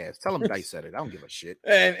jackass. Tell him Dice said it. I don't give a shit.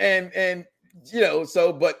 And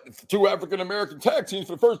but two African American tag teams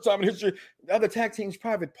for the first time in history. The other tag team's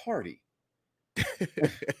private party.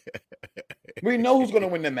 We know who's going to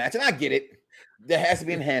win the match, and I get it. There has to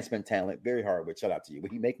be enhancement talent. Barry Harwood, shout out to you.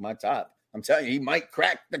 But he make my top. I'm telling you, he might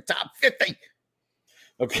crack the top 50.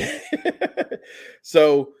 Okay.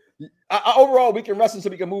 So overall, weekend wrestling, so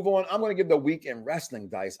we can move on. I'm going to give the weekend wrestling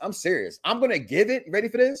Dice. I'm serious. I'm going to give it. Ready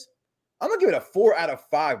for this? I'm going to give it a 4 out of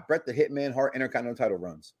 5 Bret the Hitman Hart Intercontinental title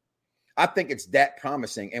runs. I think it's that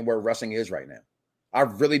promising and where wrestling is right now. I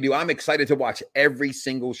really do. I'm excited to watch every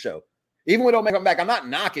single show. Even when they don't make him back, I'm not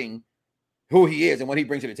knocking who he is and what he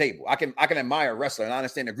brings to the table. I can admire a wrestler, and I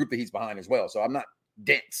understand the group that he's behind as well. So I'm not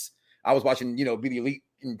dense. I was watching, be the elite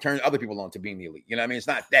and turn other people on to being the elite. You know what I mean? It's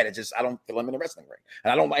not that. It's just I don't feel him in the wrestling ring.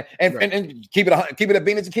 And I don't like and keep it a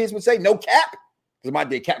bean, as the kids would say, no cap. Because my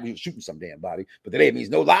day Cap was shooting some damn body, but today it means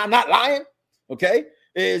no lie. I'm not lying. Okay,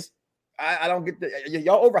 I don't get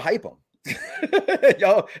y'all overhype them,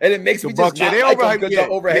 y'all, and it makes me just not like them because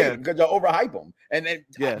y'all overhype them, and then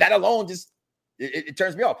that alone just it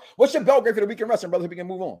turns me off. What's your bell grade for the weekend wrestling, brother? So we can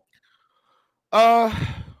move on.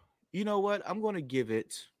 You know what? I'm going to give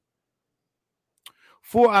it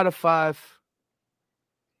 4 out of 5.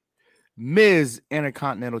 Miz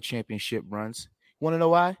Intercontinental Championship runs. Want to know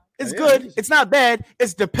why? It's good. It's not bad.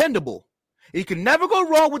 It's dependable. You can never go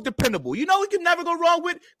wrong with dependable. You can never go wrong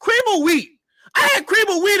with cream of wheat. I had cream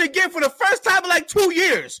of wheat again for the first time in like 2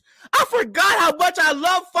 years. I forgot how much I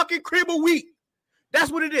love fucking cream of wheat.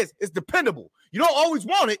 That's what it is. It's dependable. You don't always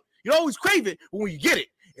want it. You don't always crave it. But when you get it,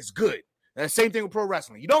 it's good. And the same thing with pro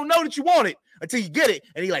wrestling. You don't know that you want it until you get it.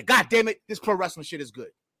 And you're like, God damn it, this pro wrestling shit is good.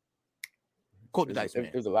 Quote the Dice, man.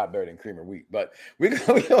 It was a lot better than cream of wheat, but we're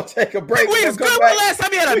going to take a break. Wheat is good. When last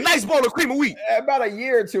time you had a nice bowl of cream of wheat? About a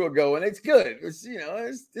year or two ago, and it's good. It's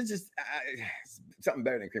it's just something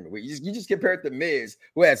better than cream of wheat. You just compare it to Miz,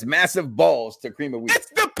 who has massive balls, to cream of wheat. It's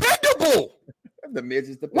dependable. The Miz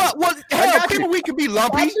is dependable. Well, hell, cream of wheat can be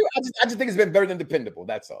lumpy. I just think it's been better than dependable.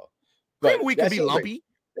 That's all. Cream of wheat can be lumpy.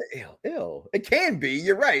 Ew. It can be.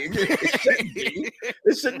 You're right. It shouldn't be.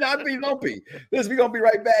 It should not be lumpy. We're going to be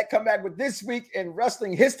right back. Come back with This Week in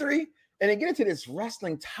Wrestling History. And then get into this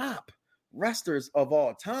wrestling top wrestlers of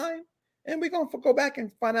all time. And we're going to go back and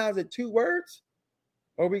find out, is it 2 words?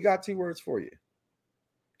 Or we got 2 words for you?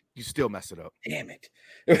 You still mess it up. Damn it.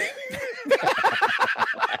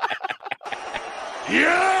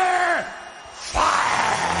 You're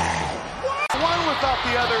fired! One without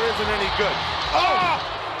the other isn't any good. Oh,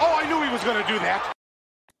 I knew he was going to do that.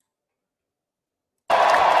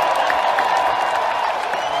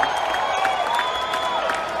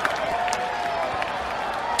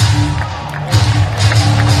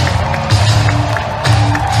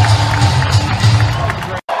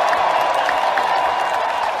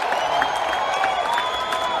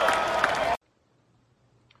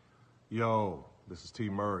 Yo, this is T.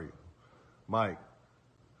 Murray. Mike,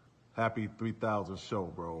 happy 3000 show,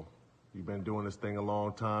 bro. You've been doing this thing a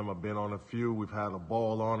long time. I've been on a few. We've had a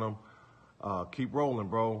ball on them. Keep rolling,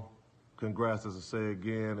 bro. Congrats, as I say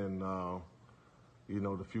again, and,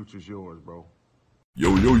 the future's yours, bro. Yo,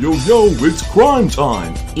 it's crime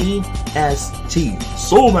time. EST.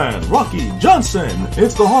 Soul Man, Rocky, Johnson.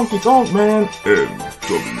 It's the Honky Tonk Man,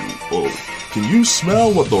 NWO. Can you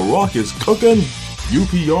smell what The Rock is cooking?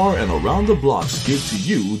 UPR and Around the Blocks give to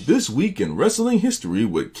you This Week in Wrestling History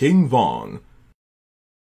with King Von.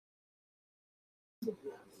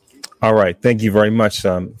 All right. Thank you very much.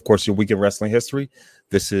 Of course, your Week in Wrestling History.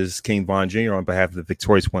 This is King Von Jr. on behalf of the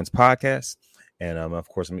Victorious Ones podcast. And of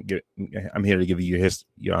course, I'm here to give you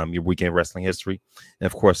your weekend wrestling history. And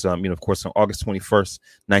of course, on August 21st,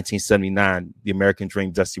 1979, the American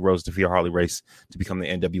Dream, Dusty Rhodes defeated Harley Race to become the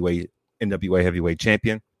NWA NWA Heavyweight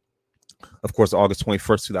Champion. Of course, August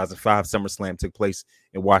 21st, 2005, SummerSlam took place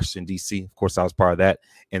in Washington, D.C. Of course, I was part of that.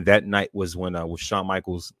 And that night was when Shawn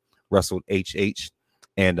Michaels wrestled HH.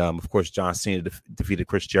 And, of course, John Cena defeated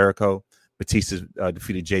Chris Jericho. Batista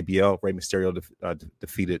defeated JBL. Rey Mysterio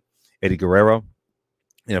defeated Eddie Guerrero.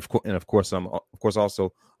 And of course,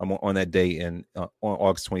 also on that day and on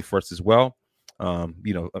August 21st as well.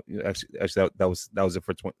 Actually, that was it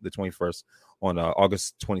for the 21st. On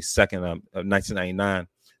August 22nd, 1999,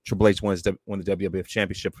 Triple H won the WWF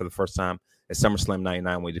Championship for the first time at SummerSlam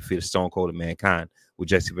 99 when he defeated Stone Cold and Mankind with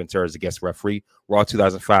Jesse Ventura as a guest referee. Raw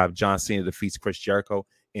 2005, John Cena defeats Chris Jericho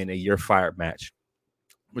in a You're Fired match,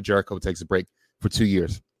 where Jericho takes a break for 2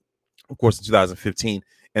 years. Of course, in 2015,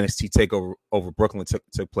 NXT TakeOver over Brooklyn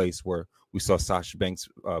took place, where we saw Sasha Banks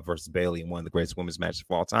versus Bayley in one of the greatest women's matches of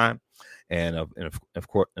all time. And of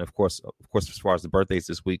course, as far as the birthdays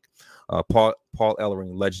this week, Paul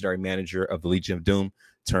Ellering, legendary manager of the Legion of Doom,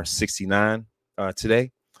 turned 69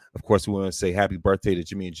 today. Of course, we want to say happy birthday to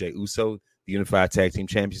Jimmy and Jay Uso, the Unified Tag Team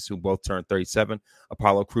Champions, who both turned 37.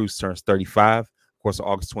 Apollo Crews turns 35. Of course,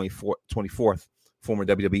 August 24th, former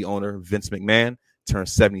WWE owner Vince McMahon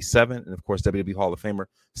turns 77. And, of course, WWE Hall of Famer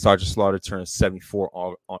Sergeant Slaughter turns 74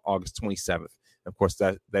 on August 27th. And, of course,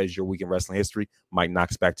 that is your week in wrestling history. Mike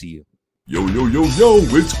Knoxxx, back to you. Yo,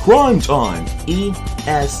 it's crime time.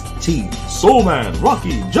 EST. Soul Man,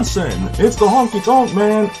 Rocky, Johnson. It's the Honky Tonk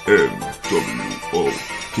Man, NWO.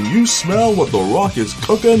 Can you smell what The Rock is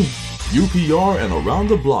cooking? UPR and Around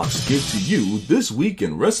the Blocks give to you This Week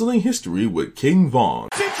in Wrestling History with King Von.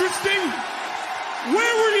 It's interesting.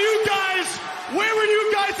 Where were you guys? Where were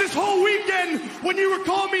you guys this whole weekend when you were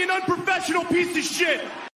calling me an unprofessional piece of shit?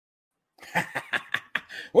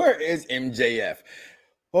 Where is MJF?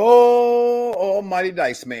 Oh, almighty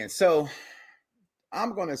dice man. So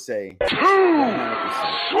I'm going to say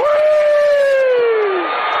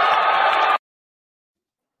 100%.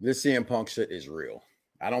 This CM Punk shit is real.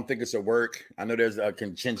 I don't think it's a work. I know there's a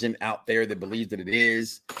contingent out there that believes that it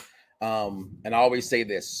is. And I always say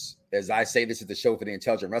this, as I say this at the show for the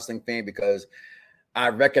intelligent wrestling fan, because I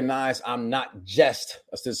recognize I'm not just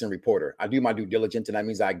a citizen reporter. I do my due diligence, and that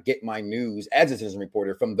means I get my news as a citizen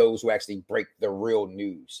reporter from those who actually break the real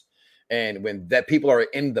news. And when that people are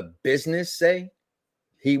in the business say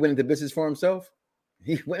he went into business for himself,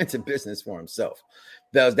 he went into business for himself.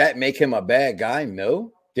 Does that make him a bad guy?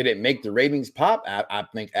 No. Did it make the ratings pop? I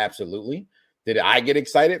think absolutely. Did I get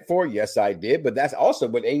excited for? Yes, I did. But that's also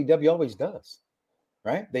what AEW always does.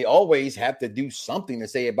 Right? They always have to do something to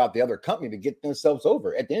say about the other company to get themselves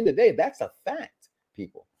over. At the end of the day, that's a fact,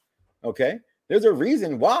 people. Okay? There's a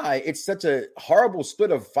reason why it's such a horrible split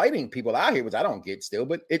of fighting people out here, which I don't get still,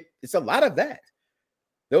 but it's a lot of that.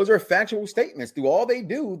 Those are factual statements. Through all they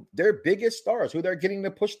do, their biggest stars, who they're getting to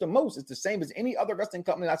push the most, it's the same as any other wrestling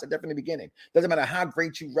company. I said that from the beginning. Doesn't matter how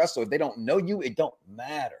great you wrestle. If they don't know you, it don't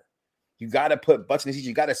matter. You got to put butts in the seats.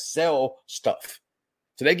 You got to sell stuff.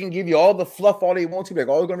 So they can give you all the fluff all they want to. They're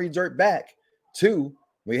all going to revert back to,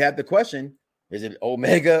 we have the question, is it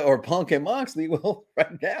Omega or Punk and Moxley? Well,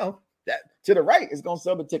 right now, that to the right is going to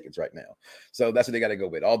sell the tickets right now. So that's what they got to go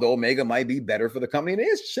with. Although Omega might be better for the company, and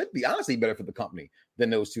it should be honestly better for the company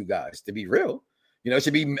than those two guys, to be real. You know, it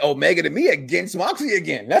should be Omega to me against Moxley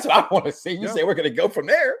again. That's what I want to see. You say we're going to go from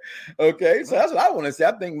there. Okay, so that's what I want to say.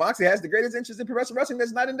 I think Moxley has the greatest interest in professional wrestling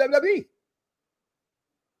that's not in WWE.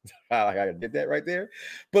 I did that right there.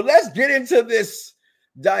 But let's get into this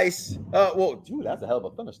dice. Dude, that's a hell of a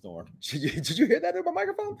thunderstorm. Did you hear that in my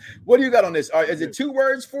microphone? What do you got on this? Is it 2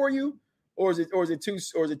 words for you, or is it too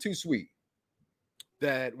sweet?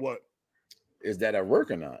 That what? Is that a work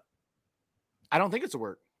or not? I don't think it's a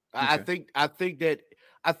work. Okay. I think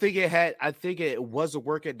it was a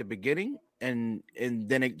work at the beginning, and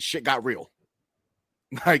then shit got real.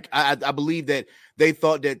 Like I believe that they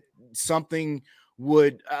thought that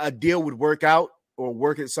a deal would work out or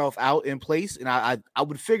work itself out in place. And I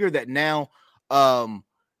would figure that now, I'm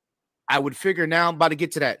about to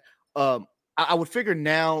get to that. I would figure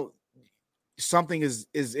now something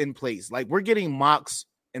is in place. Like we're getting Mox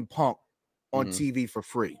and Punk on TV for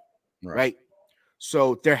free. Right.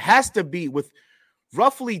 So there has to be, with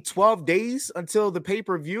roughly 12 days until the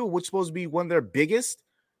pay-per-view, which is supposed to be one of their biggest,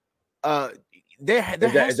 has that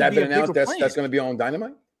been announced? That's going to be on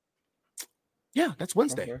Dynamite? Yeah, that's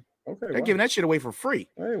Wednesday. Okay, they're giving that shit away for free.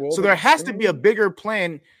 Hey, well, so there has to be a bigger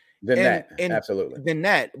plan than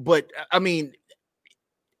that. But I mean,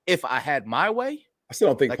 if I had my way, I still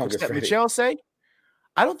don't think like Punk is ready. Michelle say,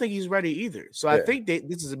 I don't think he's ready either. So I think that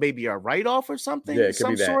this is maybe a write-off or something,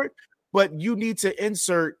 some sort. But you need to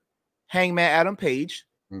insert Hangman Adam Page,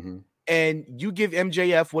 and and you give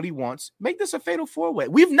MJF what he wants. Make this a fatal 4-way.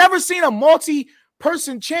 We've never seen a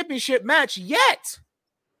multi-person championship match yet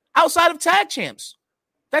outside of tag champs.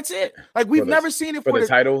 That's it. Like, we've never seen it for the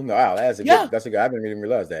title. No, wow, that's a good. I didn't even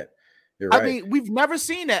realize that. You're right. I mean, we've never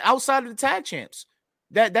seen that outside of the tag champs.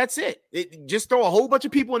 That's it. Just throw a whole bunch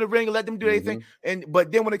of people in the ring and let them do anything.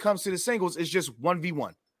 But then when it comes to the singles, it's just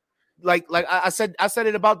 1v1. Like I said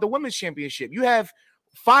it about the women's championship. You have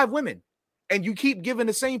 5 women, and you keep giving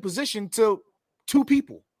the same position to 2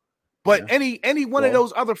 people. But any one of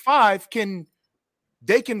those other 5 can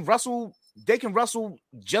wrestle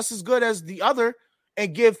just as good as the other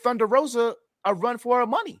and give Thunder Rosa a run for her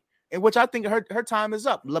money. In which I think her time is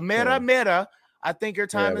up. La Mera, I think her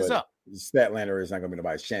time is up. Statlander is not going to be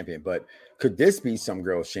nobody's champion, but could this be some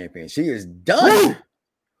girl's champion? She is done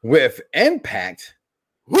with Impact.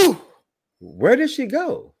 Woo! Where does she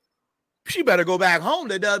go? She better go back home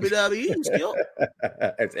to WWE still.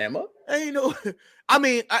 It's Emma? I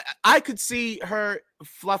mean, I could see her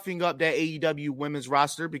fluffing up that AEW women's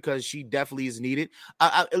roster because she definitely is needed.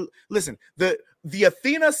 Listen, the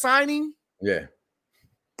Athena signing,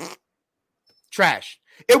 trash.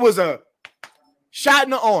 It was a shot in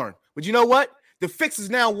the arm. But you know what? The fix is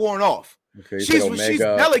now worn off. Okay, she's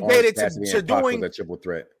delegated to doing the triple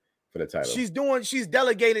threat for the title. She's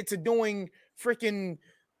delegated to doing freaking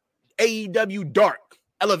AEW Dark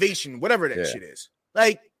Elevation, whatever that shit is.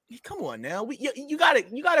 Like, come on now. You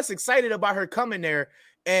got us excited about her coming there,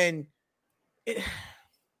 and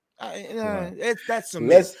that's some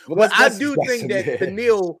mess. But I do think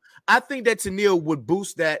that Tenille would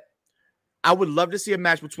boost that. I would love to see a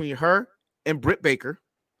match between her and Britt Baker.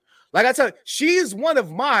 Like I tell you, she is one of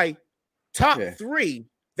my top 3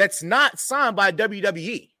 that's not signed by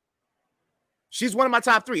WWE. She's one of my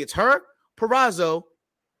top 3. It's her, Purrazzo,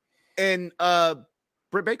 and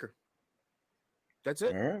Britt Baker. That's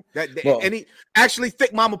it. All right. Actually,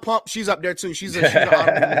 Thick Mama Pump, she's up there too. She's an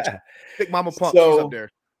honorable mention. Thick Mama Pump, she's up there.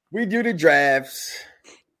 We do the drafts.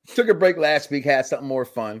 Took a break last week, had something more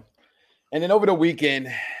fun. And then over the weekend,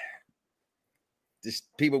 just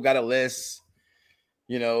people got a list.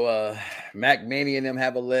 Mac Manny and them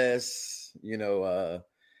have a list.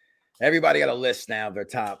 Everybody got a list now. Their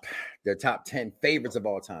top 10 favorites of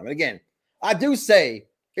all time. And again, I do say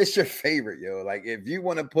it's your favorite, yo. Like, if you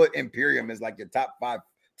want to put Imperium as like your top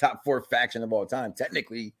 4 faction of all time,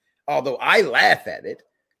 technically, although I laugh at it,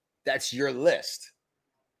 that's your list.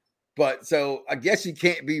 But so I guess you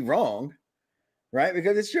can't be wrong, right?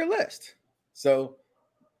 Because it's your list. So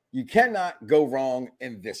you cannot go wrong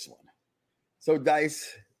in this one. So,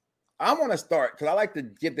 Dice, I want to start because I like to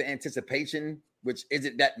give the anticipation, which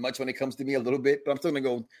isn't that much when it comes to me a little bit, but I'm still going to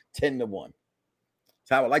go 10-1.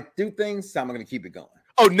 So I would like to do things, so I'm going to keep it going.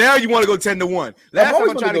 Oh, now you want to go 10-1. Last time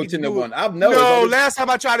I tried to go 10-1. Last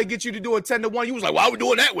time I tried to get you to do a 10-1, you was like, "Why are we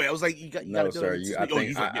doing that way?" I was like, "You got to sir. I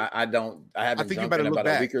haven't jumped in about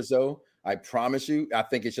a week or so. I promise you. I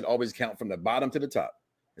think it should always count from the bottom to the top.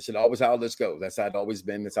 It should always how this goes. That's how it's always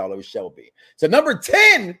been. That's how it always shall be. So number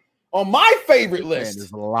 10 on my favorite list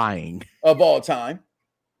is lying of all time,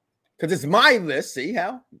 because it's my list. See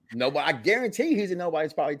how nobody? I guarantee he's in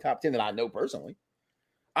nobody's probably top 10 that I know personally.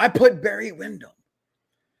 I put Barry Windham.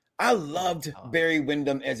 I loved Barry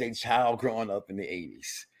Windham as a child growing up in the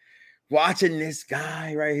 80s. Watching this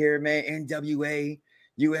guy right here, man, NWA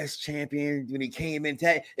U.S. champion when he came in.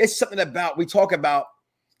 It's something about, we talk about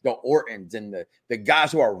the Ortons and the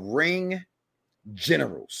guys who are ring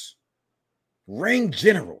generals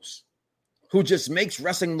who just makes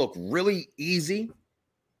wrestling look really easy.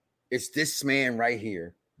 It's this man right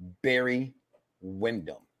here, Barry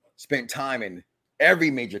Windham. Spent time in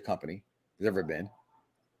every major company there's ever been.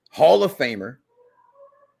 Hall of Famer.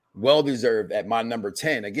 Well-deserved at my number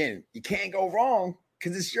 10. Again, you can't go wrong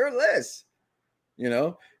because it's your list.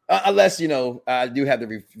 Unless, I do have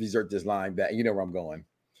to reserve this line back. You know where I'm going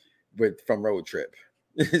from Road Trip.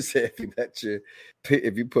 If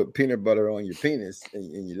you put peanut butter on your penis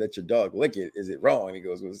and you let your dog lick it, is it wrong? And he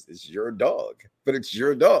goes, well, it's your dog, but it's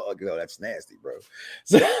your dog. No, that's nasty, bro.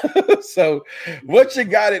 So what you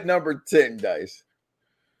got at number 10, Dice?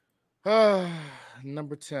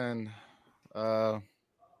 Number 10. I'm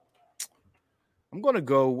going to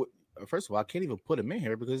go. First of all, I can't even put him in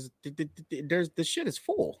here because the shit is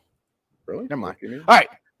full. Really? Never mind. All right.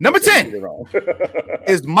 Number 10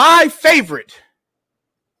 is my favorite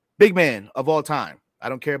big man of all time. I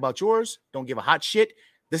don't care about yours. Don't give a hot shit.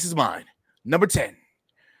 This is mine. Number 10.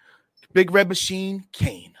 Big Red Machine,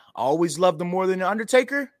 Kane. I always loved him more than The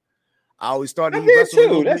Undertaker. I always thought he wrestled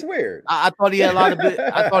too. That's weird. I thought he had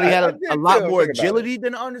a lot more agility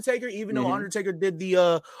than The Undertaker, even though Undertaker did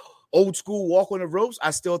the old school walk on the ropes,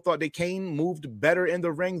 I still thought that Kane moved better in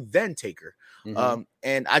the ring than Taker.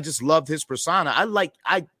 And I just loved his persona. I like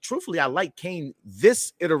Kane.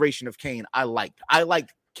 This iteration of Kane, I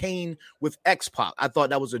liked Kane with X-Pac. I thought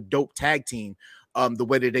that was a dope tag team. The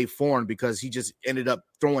way that they formed, because he just ended up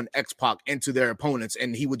throwing X-Pac into their opponents,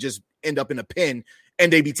 and he would just end up in a pin,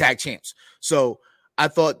 and they'd be tag champs. So I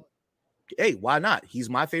thought, hey, why not? He's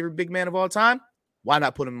my favorite big man of all time. Why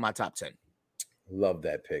not put him in my top 10? Love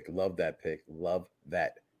that pick. Love that pick. Love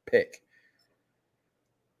that pick.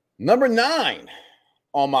 Number 9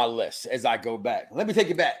 on my list as I go back. Let me take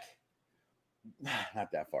you back.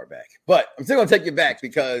 Not that far back, but I'm still going to take you back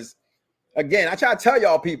because, again, I try to tell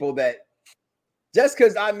y'all people that just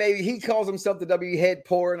because he calls himself the W head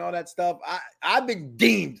poor and all that stuff, I've been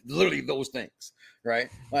deemed literally those things, right?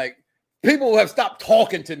 Like, people have stopped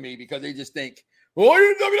talking to me because they just think, well,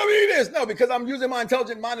 you're WWE this. No, because I'm using my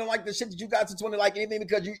intelligent mind and like the shit that you got to 20 like anything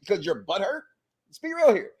because you're butthurt. Let's be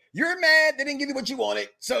real here. You're mad they didn't give you what you wanted,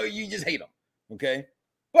 so you just hate them. Okay?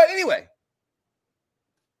 But anyway,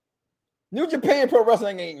 New Japan Pro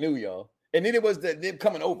Wrestling ain't new, y'all. And then it was them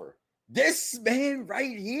coming over. This man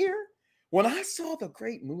right here, when I saw the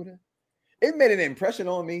Great Muta, it made an impression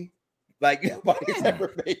on me like nobody's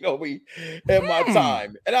ever made on me in my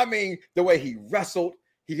time. And I mean, the way he wrestled,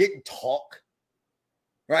 he didn't talk,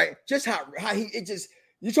 right? Just how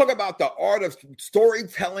you talk about the art of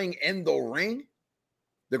storytelling in the ring.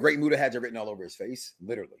 The Great Muta had it written all over his face,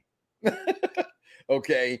 literally.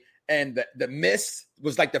 Okay. And the Mist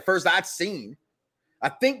was like the first I'd seen. I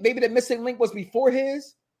think maybe the Missing Link was before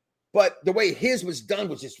his, but the way his was done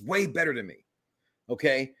was just way better than me.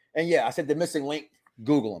 Okay. And yeah, I said the Missing Link.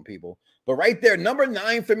 Google them, people. But right there, number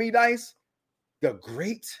 9 for me, Dice, the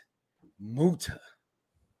Great Muta.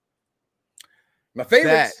 My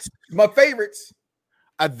favorites.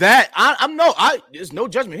 There's no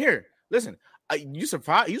judgment here. Listen, you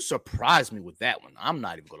surprised me with that one. I'm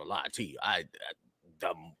not even gonna lie to you.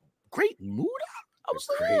 The Great Muta. I was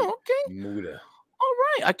like, oh, okay, Muta. All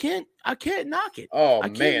right, I can't knock it. Oh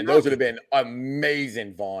man, those would have been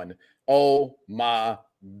amazing, Vaughn. Oh my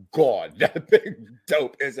God, that thing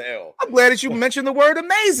dope as hell. I'm glad that you mentioned the word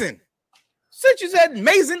amazing. Since you said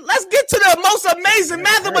amazing, let's get to the most amazing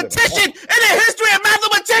mathematician in the history of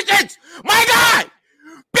mathematicians. My God,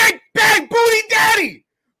 Big Bang Booty Daddy,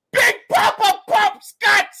 Big Papa Pop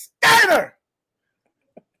Scott Steiner.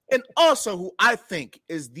 And also who I think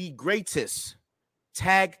is the greatest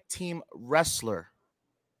tag team wrestler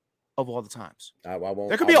of all the times.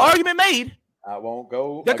 There could be an argument made. I won't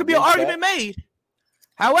go. There could be an argument made.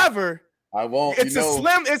 However, I won't.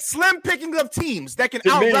 It's slim picking of teams that can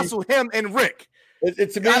out wrestle him and Rick.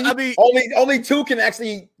 To me, I mean, only 2 can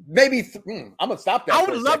actually maybe. I'm gonna stop that. I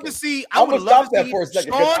would love to see. I would love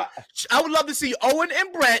to see Owen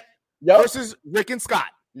and Brett versus Rick and Scott.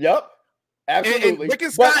 Yep, absolutely. And Rick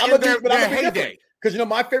and Scott in their heyday. Because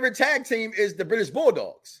my favorite tag team is the British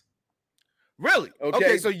Bulldogs. Really?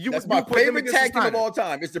 Okay, so that's my favorite tag team of all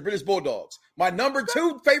time. It's the British Bulldogs. My number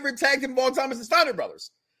 2 favorite tag team of all time is the Steiner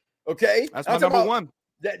Brothers. Okay, that's my number 1.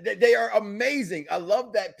 They are amazing. I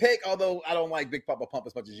love that pick, although I don't like Big Papa Pump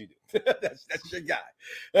as much as you do. that's your guy.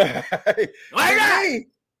 My guy.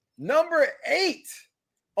 Number 8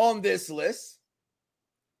 on this list.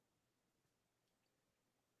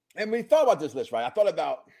 And we thought about this list, right? I thought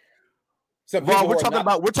about some people. We're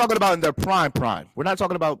talking about in their prime. We're not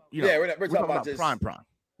talking about we're talking about just prime.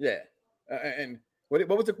 Yeah. And what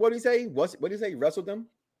did he say? What did he say? He wrestled them?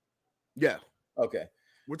 Yeah. Okay.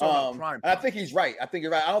 We're talking about prime. I think he's right. I think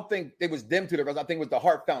you're right. I don't think it was them 2 that wrestled. I think it was the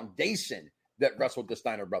Hart Foundation that wrestled the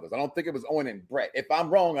Steiner Brothers. I don't think it was Owen and Brett. If I'm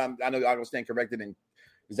wrong, I know I will stand corrected, and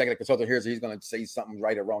executive consultant here, so he's going to say something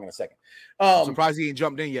right or wrong in a second. I'm surprised he ain't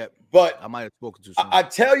jumped in yet, but I might have spoken too soon. I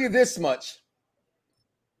tell you this much.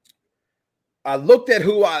 I looked at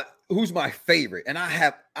who's my favorite, and I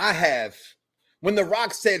have when The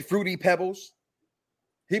Rock said Fruity Pebbles,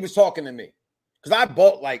 he was talking to me because I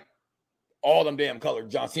bought like all them damn colored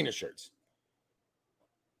John Cena shirts,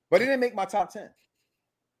 but he didn't make my top 10.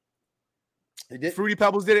 He did. Fruity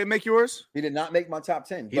Pebbles didn't make yours? He did not make my top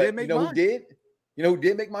 10. He didn't make mine. Who did? You know who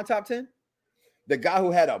did make my top 10? The guy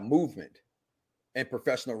who had a movement in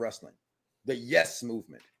professional wrestling, the Yes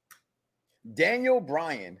Movement. Daniel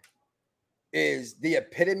Bryan is the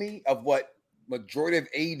epitome of what majority of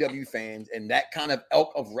AEW fans and that kind of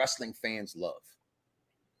ilk of wrestling fans love.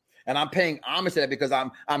 And I'm paying homage to that because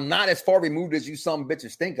I'm not as far removed as you some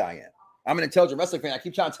bitches think I am. I'm an intelligent wrestling fan. I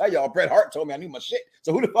keep trying to tell y'all, Bret Hart told me I knew my shit.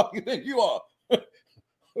 So who the fuck you think you are?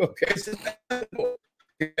 Okay.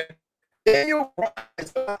 Daniel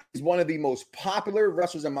Bryan is one of the most popular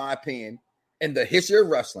wrestlers, in my opinion, in the history of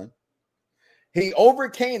wrestling. he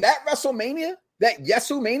overcame that WrestleMania, that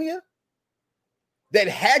Yesumania, that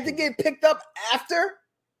had to get picked up after.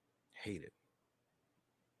 Hate it.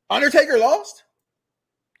 Undertaker lost.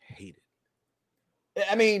 Hate it.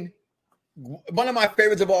 I mean, one of my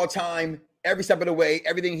favorites of all time. Every step of the way,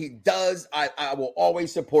 everything he does, I will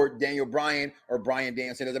always support Daniel Bryan or Bryan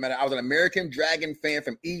Danielson. Doesn't matter. I was an American Dragon fan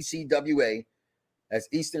from ECWA, that's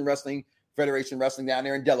Eastern Wrestling Federation Wrestling down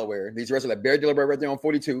there in Delaware. These wrestlers like Bear Delaware right there on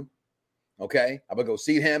 42. Okay, I would go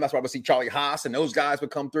see him. That's why I would see Charlie Haas and those guys would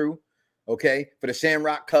come through. Okay, for the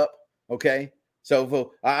Shamrock Cup. Okay,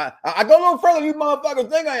 so I go a little further. You motherfuckers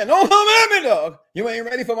think I am? Don't come at me, dog. You ain't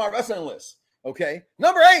ready for my wrestling list. Okay,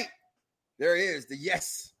 number 8. There he is, the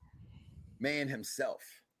Yes Man himself.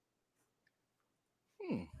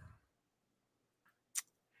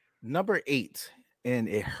 Number 8, and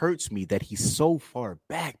it hurts me that he's so far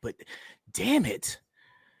back, but damn it.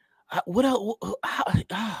 What else?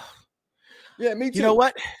 Yeah, me too. You know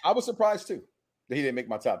what? I was surprised too that he didn't make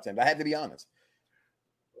my top 10. I had to be honest.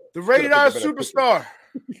 The Rated R Superstar.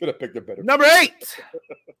 You could have picked a better. Number 8.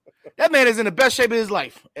 That man is in the best shape of his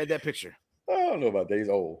life at that picture. I don't know about that. He's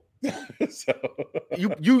old. So.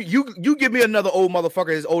 You give me another old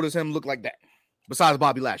motherfucker as old as him look like that. Besides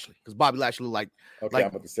Bobby Lashley, because Bobby Lashley look like. Okay, I'm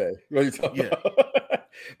about to say. What are you talking about?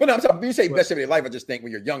 But no, I'm talking. You say best shape of your life. I just think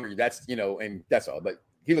when you're younger, that's and that's all. But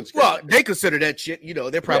he looks great. Well, they consider that shit.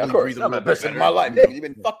 They're probably breathing a little bit better. My life. Yeah, you've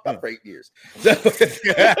been fucked up for 8 years.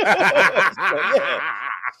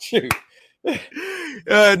 Shoot.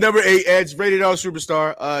 Number 8, Edge, Rated R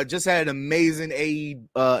Superstar. Just had an amazing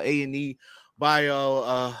A&E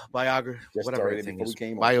biography, whatever everything is,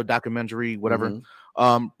 bio documentary, whatever.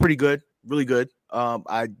 Mm-hmm. Pretty good, really good.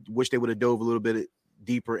 I wish they would have dove a little bit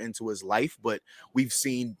deeper into his life, but we've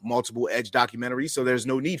seen multiple Edge documentaries, so there's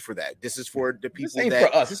no need for that. This is for the people this ain't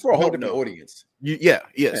that for us. It's for a whole different audience. Yeah.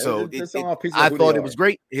 So I thought it was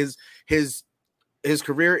great. His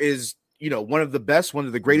career is one of the best, one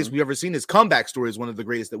of the greatest we've ever seen. His comeback story is one of the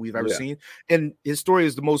greatest that we've ever seen, and his story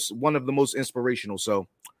is one of the most inspirational. So,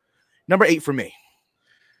 number 8 for me.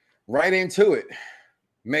 Right into it.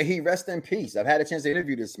 May he rest in peace. I've had a chance to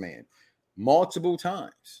interview this man multiple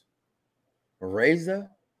times. Razor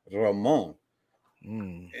Ramon.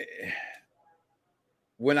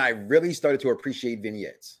 When I really started to appreciate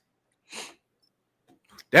vignettes,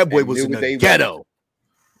 that boy was in the ghetto.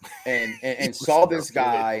 And saw this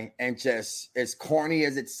guy, and just as corny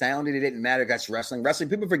as it sounded, it didn't matter. That's wrestling.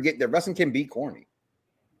 People forget that wrestling can be corny.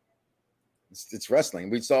 It's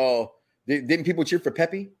wrestling. We saw, didn't people cheer for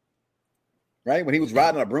Pepe? Right? When he was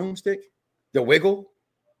riding a broomstick, the wiggle,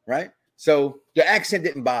 right? So the accent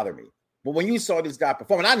didn't bother me. But when you saw this guy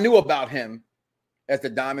perform, and I knew about him as the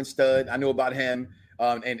Diamond Stud, I knew about him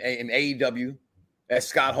in AEW as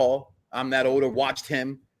Scott Hall. I'm that older, watched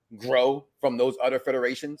him grow from those other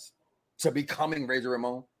federations to becoming Razor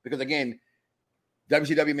Ramon. Because again,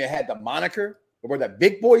 WCW may have had the moniker, but where the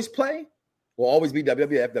big boys play will always be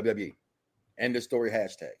WWF, WWE. End of story,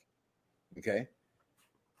 hashtag. Okay?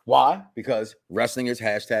 Why? Because wrestling is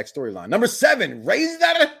hashtag storyline. Number 7,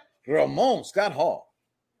 Razor Ramon, Scott Hall.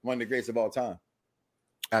 One of the greatest of all time.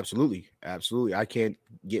 Absolutely. I can't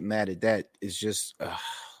get mad at that. It's just,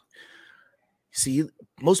 see,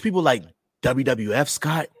 most people like WWF,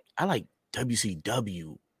 Scott. I like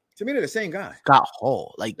WCW. To me, they're the same guy. Scott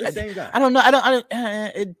Hall, like the same guy. I don't know.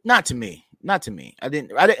 Not to me. I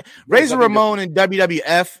didn't. Razor Ramon in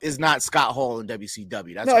WWF is not Scott Hall in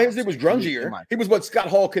WCW. That's it was grungier. He was what Scott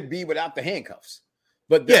Hall could be without the handcuffs.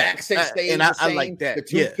 But the accent stayed the same. I like that. The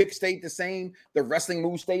toothpick stayed the same. The wrestling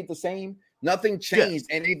move stayed the same. Nothing changed.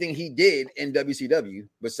 Anything he did in WCW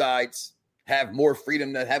besides have more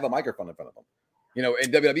freedom to have a microphone in front of him. In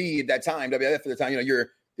WWE at that time, WWF at the time,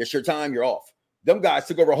 it's your time, you're off. Them guys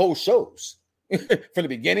took over whole shows from the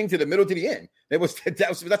beginning to the middle to the end. That's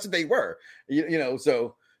what they were.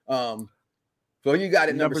 So you got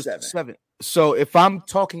it number 7. So if I'm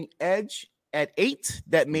talking Edge at 8,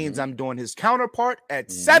 that means I'm doing his counterpart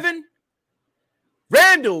at 7.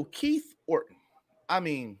 Randall Keith Orton. I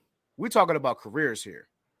mean, we're talking about careers here.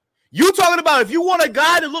 You talking about if you want a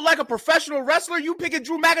guy to look like a professional wrestler, you picking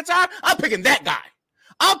Drew McIntyre? I'm picking that guy.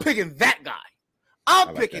 I'm picking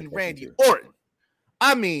Randy Orton.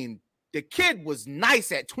 I mean, the kid was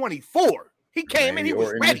nice at 24. He came in, he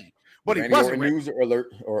was ready, but he wasn't ready. News or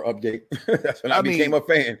alert or update. That's when I became a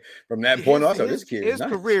fan. From that point on, this kid, his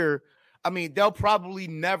career. I mean, they'll probably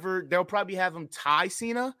have him tie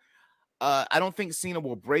Cena. I don't think Cena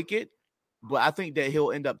will break it, but I think that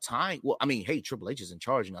he'll end up tying. Well, I mean, hey, Triple H is in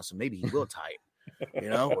charge now, so maybe he will tie it. You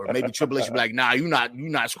know, or maybe Triple H would be like, nah, you're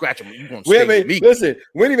not scratching me. You're gonna We stay haven't, with me. listen,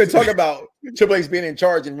 we didn't even talk about Triple H being in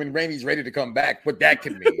charge and when Randy's ready to come back, what that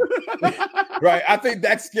can mean. Right? I think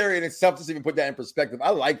that's scary in itself to even put that in perspective.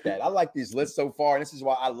 I like that. I like these lists so far, and this is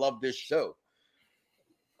why I love this show.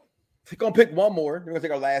 We're gonna pick one more. We're gonna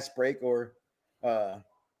take our last break or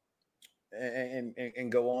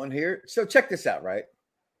and go on here. So check this out, right?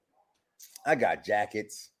 I got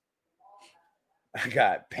jackets, I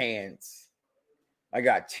got pants, I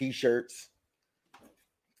got t-shirts.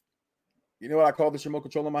 You know what I call this remote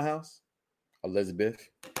control in my house? Elizabeth.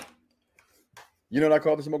 You know what I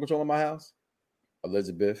call this remote control in my house?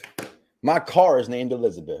 Elizabeth. My car is named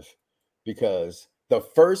Elizabeth because the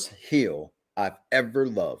first heel I've ever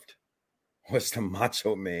loved was the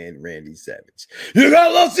Macho Man Randy Savage. You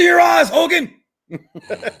got lust in your eyes, Hogan.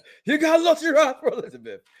 You got lust in your eyes for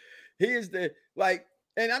Elizabeth. He is the, like,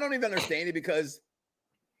 and I don't even understand it because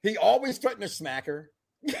he always threatened to smack her,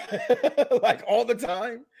 like all the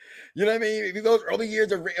time. You know what I mean? Those early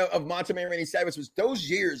years of Macho Man Randy Savage was those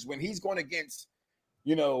years when he's going against,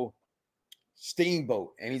 you know,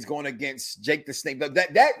 Steamboat and he's going against Jake the Snake.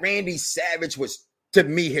 That Randy Savage was, to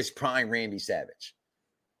me, his prime Randy Savage.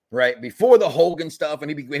 Right before the Hogan stuff,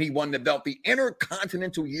 and when he won the belt, the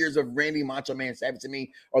intercontinental years of Randy Macho Man Savage to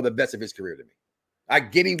me are the best of his career to me. I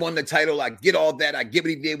get he won the title, I get all that, I get what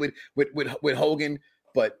he did with Hogan,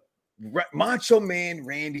 but Macho Man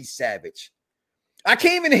Randy Savage, I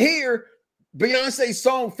can't even hear Beyonce's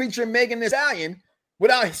song featuring Megan Thee Stallion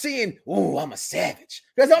without seeing, "Ooh, I'm a savage."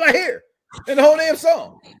 That's all I hear in the whole damn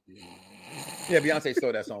song. Yeah, Beyonce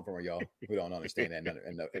stole that song from her, y'all. We don't understand that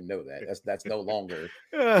and know that. That's no longer,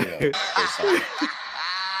 you know, their song.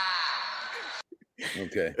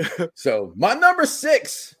 Okay. So my number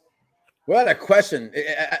 6. Well, a question.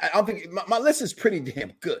 I don't think my list is pretty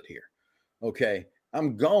damn good here. Okay.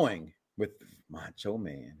 I'm going with Macho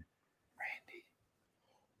Man Randy.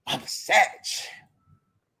 I'm a savage.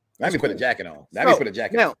 Let me put a jacket on. Let me put a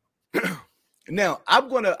jacket on. Now I'm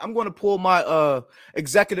gonna pull my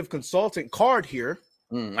executive consultant card here.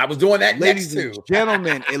 I was doing that, ladies next and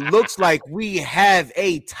gentlemen. It looks like we have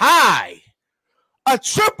a tie, a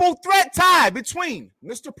triple threat tie between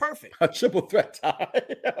Mr. Perfect, a triple threat tie,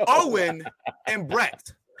 Owen and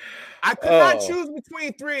Brett. I could not choose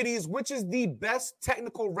between 3 of these, which is the best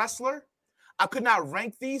technical wrestler. I could not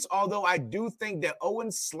rank these, although I do think that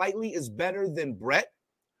Owen slightly is better than Brett.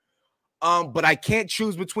 But I can't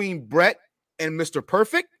choose between Brett and Mr.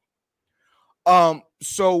 Perfect.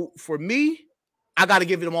 So for me, I got to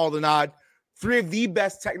give them all the nod. 3 of the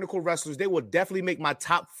best technical wrestlers. They will definitely make my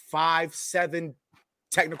top 5, 7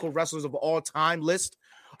 technical wrestlers of all time list.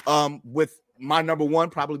 With my number 1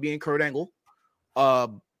 probably being Kurt Angle.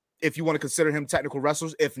 If you want to consider him technical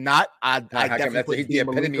wrestlers. If not, I definitely put he's the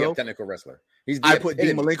epitome of technical wrestler. I put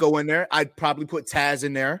Dean Malenko in there. I'd probably put Taz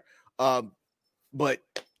in there. Yeah,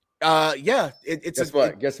 it's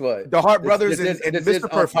guess what? The Hart Brothers and Mr.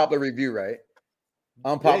 Perfect. Unpopular review, right?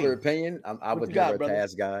 Unpopular opinion. I was never a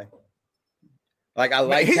Taz guy. Like I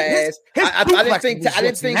like Taz. I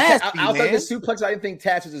didn't think outside the suplex. I didn't think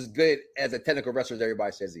Taz was as good as a technical wrestler as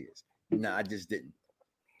everybody says he is. No, I just didn't.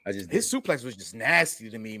 His suplex was just nasty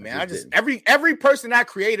to me, man. Every person I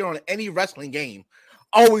created on any wrestling game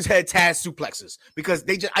always had Taz suplexes because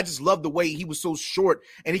I just loved the way he was so short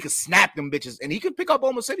and he could snap them bitches and he could pick up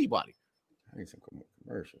almost anybody. I need some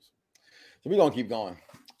commercials. So we're gonna keep going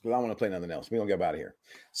because I want to play nothing else. We're gonna get out of here.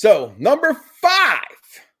 So number 5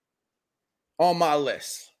 on my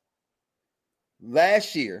list.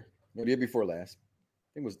 Last year, or the year before last. I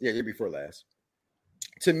think it was year before last.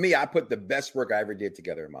 To me, I put the best work I ever did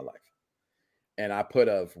together in my life. And I put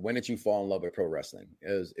when did you fall in love with pro wrestling?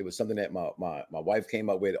 It was something that my wife came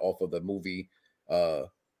up with off of the movie, was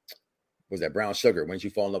that Brown Sugar? When did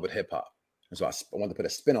you fall in love with hip hop? And so I wanted to put a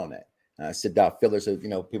spin on that. And I sit down fillers of,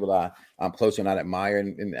 people I'm close to and I admire,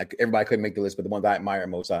 and everybody couldn't make the list, but the ones I admire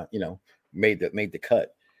most, made the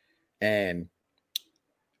cut. And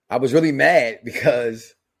I was really mad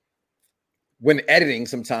because when editing,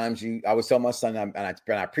 sometimes I would tell my son, and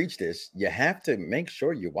I preach this, you have to make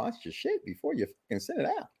sure you watch your shit before you can send it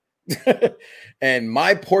out. And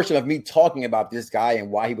my portion of me talking about this guy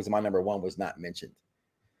and why he was my number 1 was not mentioned.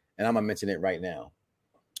 And I'm going to mention it right now.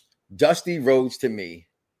 Dusty Rhodes, to me,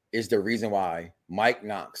 is the reason why Mike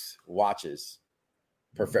Knoxxx watches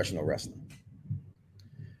professional wrestling.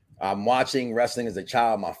 I'm watching wrestling as a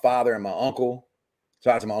child. My father and my uncle,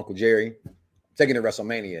 shout out to my Uncle Jerry, taking to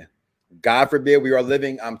WrestleMania. God forbid we are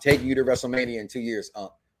living. I'm taking you to WrestleMania in 2 years. I'm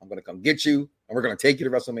going to come get you, and we're going to take you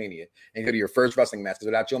to WrestleMania and go to your first wrestling match. Because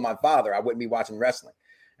without you and my father, I wouldn't be watching wrestling.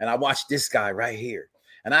 And I watched this guy right here.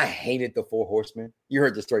 And I hated the Four Horsemen. You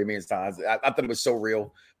heard the story millions of times. I thought it was so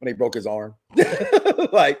real when they broke his arm.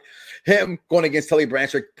 Like him going against Tully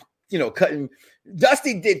Blanchard, cutting.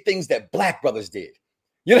 Dusty did things that Black brothers did.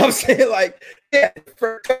 You know what I'm saying? Like, yeah,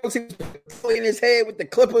 for coach, he was in his head with the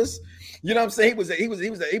clippers. You know what I'm saying? He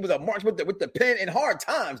was a march with the pen. In Hard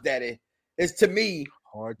Times, Daddy, is to me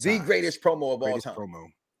the greatest promo of all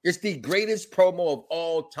time. It's the greatest promo of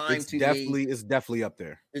all time. It's definitely up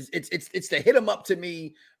there. It's the hit 'em up to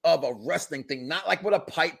me of a wrestling thing, not like what a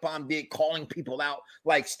pipe bomb did, calling people out.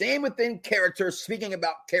 Like staying within character, speaking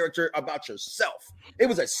about character, about yourself. It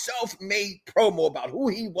was a self-made promo about who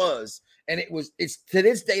he was, and it's to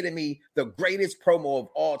this day to me the greatest promo of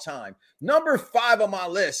all time. Number 5 on my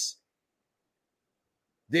list,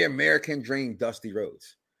 The American Dream, Dusty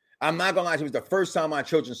Rhodes. I'm not gonna lie, it was the first time my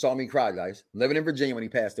children saw me cry, guys. Living in Virginia when he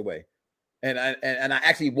passed away. And I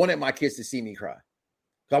actually wanted my kids to see me cry.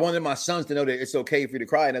 Because I wanted my sons to know that it's okay for you to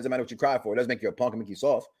cry. It doesn't matter what you cry for. It doesn't make you a punk and make you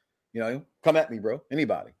soft. Come at me, bro.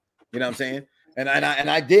 Anybody. You know what I'm saying? And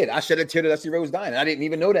I did. I shed a tear to Dusty Rhodes dying. And I didn't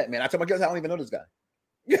even know that, man. I told my kids I don't even know this guy.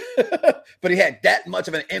 But he had that much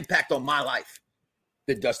of an impact on my life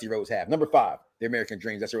that Dusty Rhodes have. Number 5, The American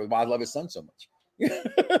Dream. That's why I love his son so much.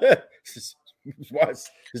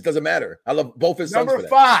 This doesn't matter. I love both his sons. Number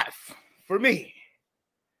 5 for me.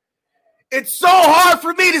 It's so hard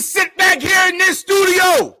for me to sit back here in this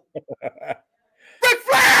studio. Ric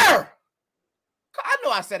Flair. I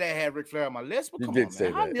know I said I had Ric Flair on my list, but come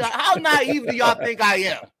on, man. How naive do y'all think I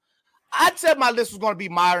am? I said my list was going to be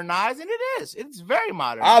modernized, and it is. It's very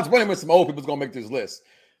modern. I was wondering when some old people's going to make this list.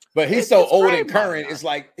 But he's so old and current, it's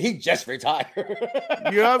like he just retired.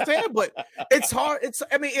 You know what I'm saying? But it's hard.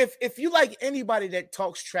 If you like anybody that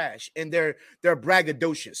talks trash and they're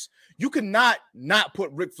braggadocious, you cannot not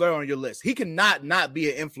put Ric Flair on your list. He cannot not be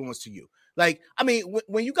an influence to you. Like,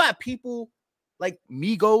 when you got people like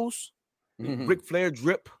Migos, Ric Flair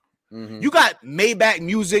drip, you got Maybach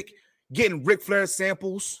Music getting Ric Flair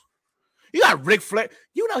samples. You got Ric Flair.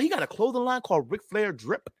 He got a clothing line called Ric Flair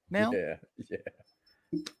Drip now. Yeah.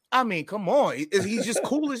 Come on. He's just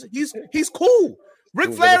cool. He's cool.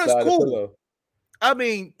 Ric Flair is cool.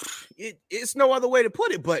 It's no other way to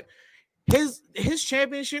put it. But his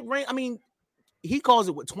championship reign, he calls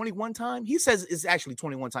it 21 time. He says it's actually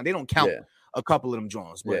 21 time. They don't count a couple of them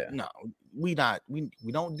Jones. But no, we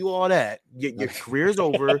don't do all that. Your career's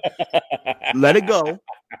over. Let it go.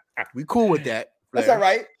 We cool with that. Flair. That's all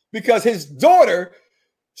right. Because his daughter,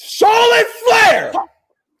 Charlotte Flair,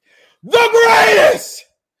 the greatest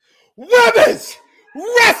women's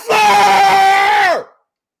wrestler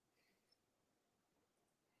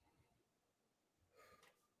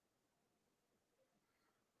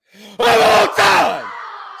of all time.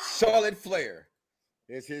 Charlotte Flair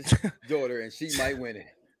is his daughter, and she might win it.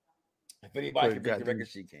 If anybody can beat the record,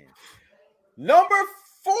 she can. Number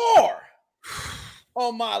 4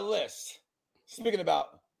 on my list. Speaking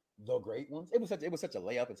about the great ones, it was such a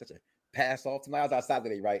layup and such a pass off tonight. I was outside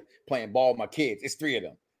today, right, playing ball with my kids. It's 3 of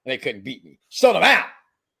them, and they couldn't beat me. Shut them out.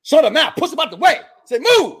 Push them out the way. Say,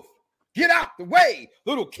 move. Get out the way.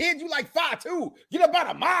 Little kid, you like 5'2". Get up out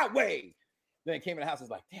of my way. Then he came in the house and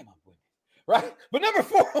was like, damn, I'm winning. Right? But number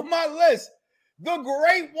 4 on my list, the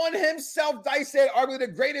great one himself. Dice said, arguably the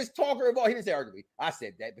greatest talker of all. He didn't say arguably. I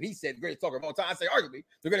said that, but he said the greatest talker of all time. I say arguably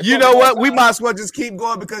the greatest. You know what? We might as well just keep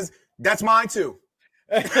going because that's mine too.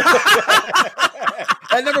 At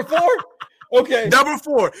number 4? Okay. Number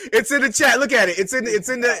 4. It's in the chat. Look at it. It's in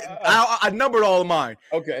the I numbered all of mine.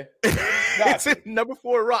 Okay. It's in number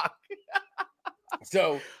 4 Rock.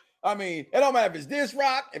 So, it don't matter if it's this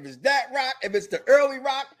Rock, if it's that Rock, if it's the early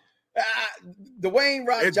Rock, Dwayne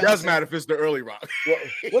Rock Johnson. It does matter if it's the early Rock.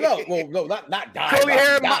 No, not die. Curly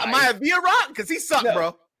hair, Maya Via Rock, because he sucked,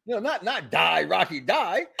 bro. No, not die, Rocky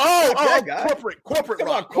die. Corporate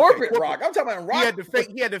Rock. Corporate Rock. I'm talking about Rock.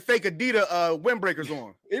 He had the fake Adidas windbreakers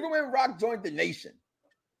on. Even when Rock joined the Nation,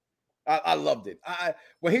 I loved it.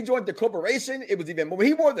 When he joined the corporation, it was even more. When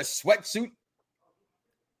he wore the sweatsuit,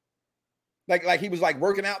 like he was like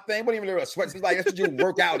working out thing. Wasn't even a sweatsuit. Like that's what you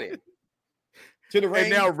work out in. To the ring.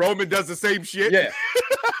 And now Roman does the same shit. Yeah.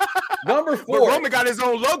 Number 4. But Roman got his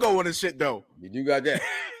own logo on his shit though. You do got that.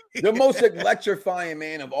 The most electrifying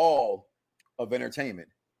man of all of entertainment,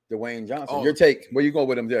 Dwayne Johnson. Your take. Where you going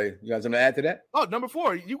with him there? You got something to add to that? Oh, number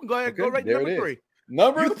 4. You can go ahead and go right to number 3.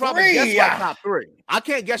 Number 3. Guess my top 3. I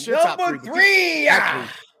can't guess your top 3. Number 3.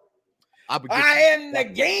 I am the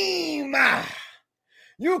game.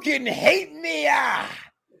 You can hate me,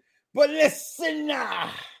 but listen.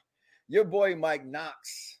 Your boy Mike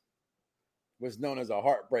Knoxxx was known as a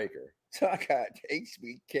heartbreaker. So I got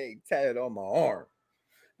HBK tatted on my arm.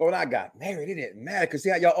 But when I got married, it didn't matter because see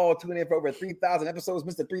how y'all all tuned in for over 3,000 episodes,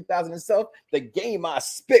 Mr. 3,000 himself. The game I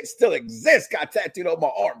spit still exists. Got tattooed on my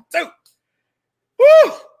arm too.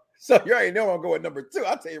 Woo! So you already know I'm going number 2.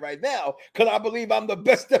 I'll tell you right now, because I believe I'm the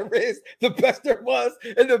best there is, the best there was,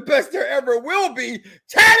 and the best there ever will be.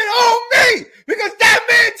 Tatted on me! Because that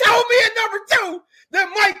man told me at number 2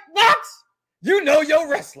 that Mike Knoxxx, you know your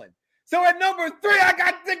wrestling. So at number 3, I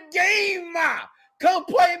got the game. Come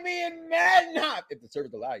play me in Madden. If the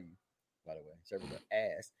servers allow you, by the way. Servers are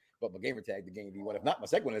ass. But my gamer tag, the game V1. If not, my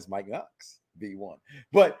second one is Mike Knoxxx, V1.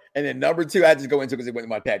 But, and then number 2, I just go into because it went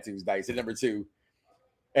with my tattoos dice. And number 2,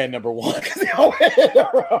 and number 1, because they're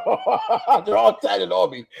all tatted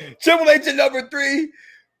on me. Triple H at number 3,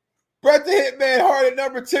 Bret the Hitman Hart at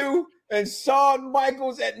number 2, and Shawn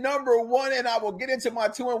Michaels at number 1. And I will get into my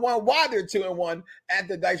 2-1. Why they're 2-1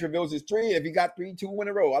 after Dice reveals his 3. If he got 3, 2 in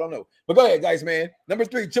a row, I don't know. But go ahead, Dice man. Number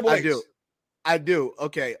 3, Triple H. I do.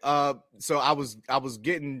 Okay. So I was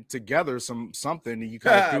getting together something, and you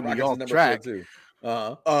kind of threw me off track. Too.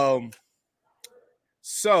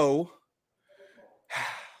 So.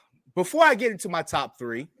 Before I get into my top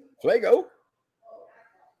 3, Fuego,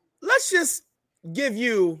 let's just give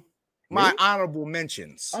you my honorable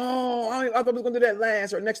mentions. Oh, I thought we were going to do that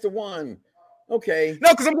last or next to 1. Okay.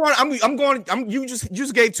 No, because you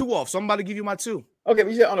just gave 2 off, so I'm about to give you my 2. Okay, but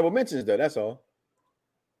you said honorable mentions though. That's all.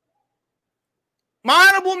 My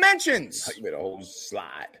honorable mentions. You made a whole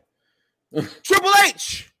slide. Triple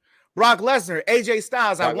H, Brock Lesnar, AJ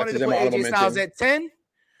Styles. I wanted to put AJ Styles at 10.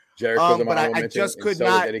 But I just could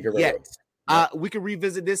not yet. We can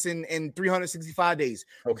revisit this in 365 days.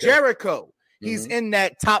 Okay. Jericho, he's in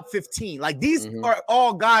that top 15. Like these are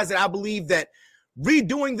all guys that I believe that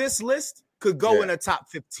redoing this list could go in a top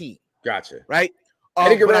 15. Gotcha. Right?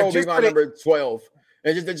 Eddie Guerrero will be my number 12.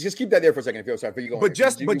 And just keep that there for a second if you're sorry for you going. But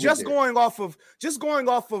just going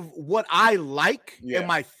off of what I like and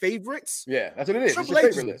my favorites. Yeah, that's what it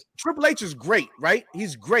is. Triple H is great, right?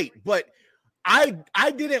 He's great, but I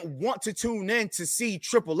didn't want to tune in to see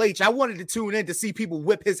Triple H. I wanted to tune in to see people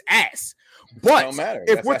whip his ass. But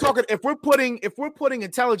if we're putting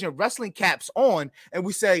intelligent wrestling caps on and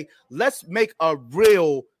we say, let's make a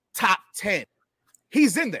real top 10,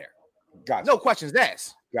 he's in there. Gotcha. No questions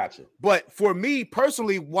asked. Gotcha. But for me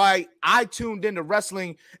personally, why I tuned into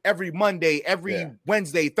wrestling every Monday, every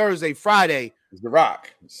Wednesday, Thursday, Friday. It's The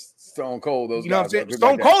Rock, Stone Cold. Those you know what I'm saying?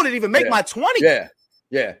 Stone Cold didn't even make my 20.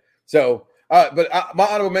 Yeah. So, my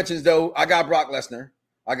honorable mentions though, I got Brock Lesnar,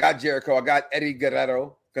 I got Jericho, I got Eddie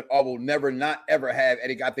Guerrero. I will never not ever have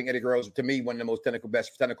Eddie. I think Eddie Guerrero is to me one of the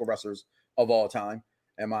best technical wrestlers of all time,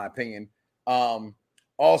 in my opinion.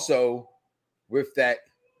 Also, with that,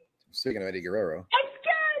 speaking of Eddie Guerrero.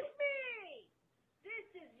 Excuse me!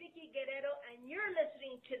 This is Vicky Guerrero, and you're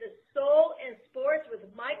listening to the Soul and Sports with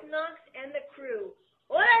Mike Knoxxx and the crew.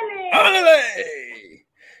 Olé!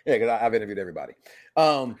 Yeah, because I've interviewed everybody.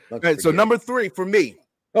 Right, so number 3 for me.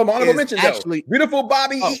 Oh, my honorable mention actually beautiful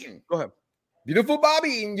Bobby Eaton. Go ahead. Beautiful Bobby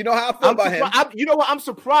Eaton. You know how I feel about him. You know what? I'm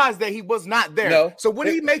surprised that he was not there. No. So would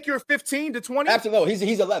he make your 15 to 20? Absolutely.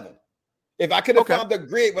 He's 11. If I could have found the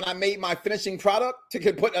grid when I made my finishing product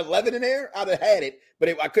to put 11 in there, I'd have had it.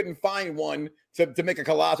 But I couldn't find one to make a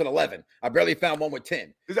collage with 11. I barely found one with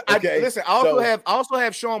 10. Okay? I also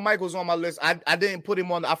have Shawn Michaels on my list. I didn't put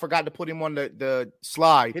him on. I forgot to put him on the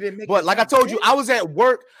slide. But like I told you, I was at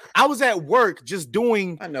work just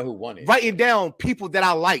doing. I know who won it. Writing down people that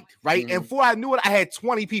I liked, right? And before I knew it, I had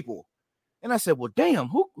 20 people. And I said, well, damn,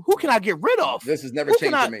 who can I get rid of? This has never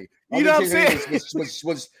changed for me. You know what I'm saying?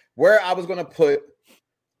 was where I was going to put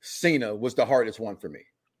Cena was the hardest one for me.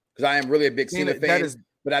 Because I am really a big Cena fan.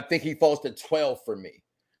 But I think he falls to 12 for me.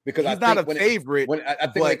 Because he's not a favorite. When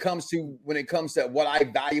it comes to what I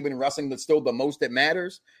value in wrestling, that's still the most that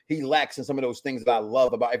matters, he lacks in some of those things that I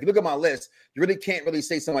love about. If you look at my list, you really can't really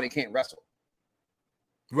say somebody can't wrestle.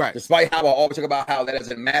 Right. Despite how I always talk about how that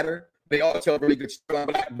doesn't matter. They all tell a really good story.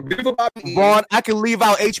 Ron, I can leave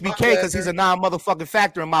out HBK because he's a non-motherfucking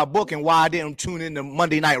factor in my book and why I didn't tune into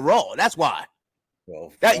Monday Night Raw. That's why.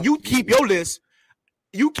 Well, you keep your list.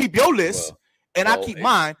 And I keep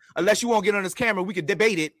mine. Unless you won't get on this camera, we can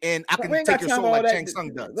debate it, and I can take your soul like Chang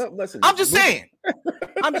Sung does. Listen, I'm just saying.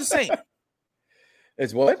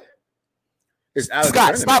 It's what? It's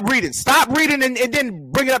Scott, stop reading. Stop reading and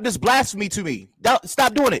then bringing up this blasphemy to me.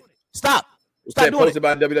 Stop doing it. Stop doing it.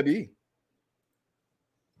 About WWE.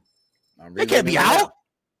 It can't be out.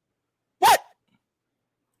 What?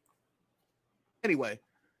 Anyway,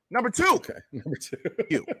 number 2. Okay, number 2.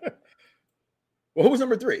 You. Well, who was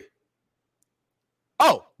number 3?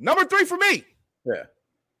 Oh, number 3 for me. Yeah.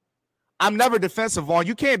 I'm never defensive, Vaughn.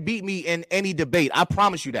 You can't beat me in any debate. I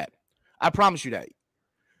promise you that.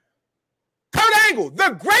 Kurt Angle,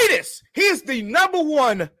 the greatest. He is the number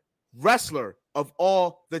one wrestler of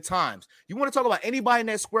all the times. You want to talk about anybody in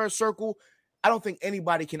that square circle? I don't think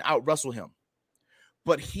anybody can out wrestle him.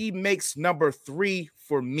 But he makes number 3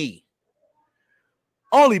 for me.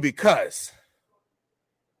 Only because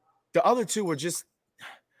the other two are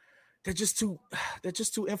they're just too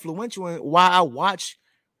influential in why I watch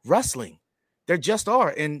wrestling. They just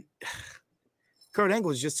are. And Kurt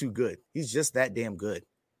Angle is just too good. He's just that damn good.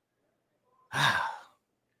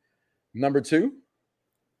 Number 2,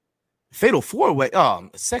 Fatal 4-Way.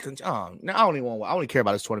 Second. No, I don't care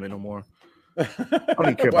about this tournament no more. I don't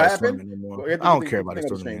even care about this tournament no more. I don't care about this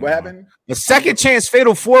tournament. What happened? The second chance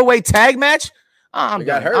Fatal 4-Way tag match. I don't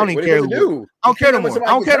care. I don't care no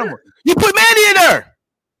more. You put Mandy in there.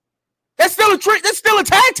 That's still a trick. That's still a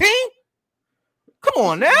tag team. Come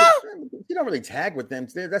on now. You don't really tag with them.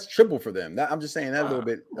 That's triple for them. I'm just saying that a little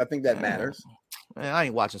bit. I think that matters. Man, I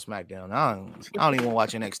ain't watching SmackDown. I don't even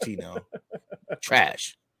want to watch NXT now.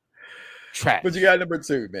 Trash. But you got number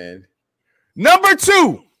 2, man. Number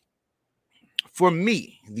 2 for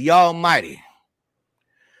me, the Almighty.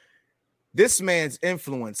 This man's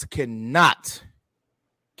influence cannot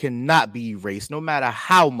be erased, no matter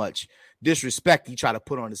how much disrespect you try to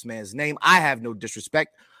put on this man's name. I have no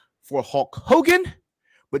disrespect for Hulk Hogan,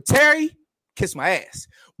 but Terry, kiss my ass.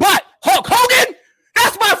 But Hulk Hogan,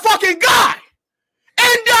 that's my fucking guy.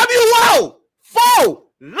 NWO for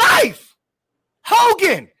life.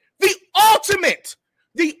 Hogan, the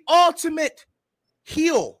ultimate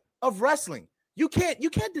heel of wrestling. You can't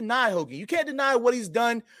deny Hogan. You can't deny what he's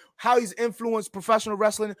done, how he's influenced professional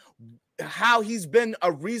wrestling, how he's been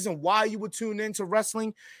a reason why you would tune into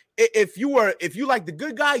wrestling. If you like the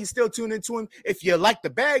good guy, you still tune into him. If you like the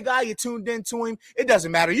bad guy, you tuned into him. It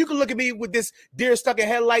doesn't matter. You can look at me with this deer stuck in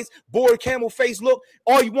headlights, bored camel face look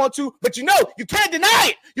all you want to, but you can't deny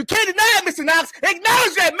it. You can't deny it, Mr. Knoxxx.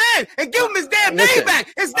 Acknowledge that man and give him his damn name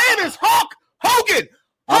back. His name is Hulk Hogan.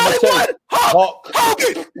 Hollywood Hulk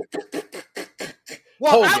Hogan.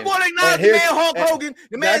 Well, I'm going to acknowledge the man Hulk Hogan.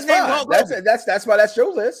 The man's name Hulk Hogan. That's why that's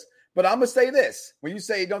your list. But I'm going to say this. When you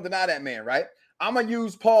say don't deny that man, right? I'm going to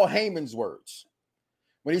use Paul Heyman's words.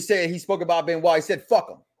 When he spoke about Benoit, he said, fuck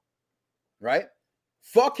him. Right?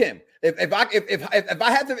 Fuck him. If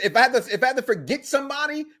I had to forget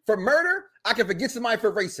somebody for murder, I can forget somebody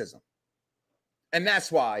for racism. And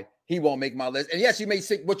that's why he won't make my list. And yes, you may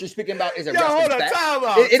say what you're speaking about is a wrestling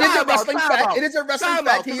fact. It is a wrestling fact. It is a wrestling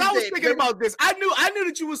fact. I was thinking about this. I knew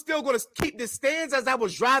that you were still going to keep this stance as I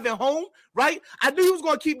was driving home, right? I knew you was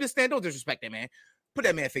going to keep this stand. Don't disrespect that man. Put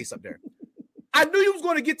that man face up there. I knew you was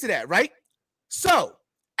going to get to that, right? So,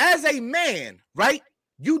 as a man, right,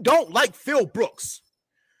 you don't like Phil Brooks,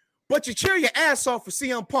 but you cheer your ass off for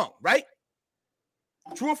CM Punk, right?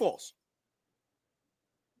 True or false?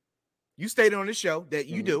 You stated on this show that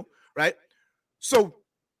you do, right? So,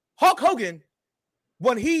 Hulk Hogan,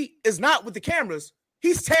 when he is not with the cameras,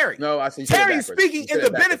 he's Terry. No, I see. Terry's speaking in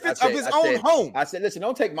the benefits of his own home. I said, listen,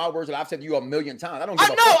 don't take my words that I've said to you a million times. I don't.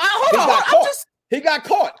 He got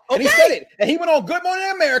caught, and he said it, and he went on Good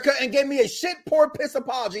Morning America and gave me a shit, poor, piss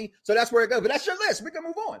apology. So that's where it goes. But that's your list. We can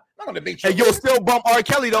move on. I'm not going to beat you. And you'll still bump R.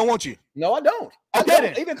 Kelly, though, won't you? No, I don't. Okay, I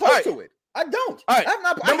don't even close to it. I don't. All right.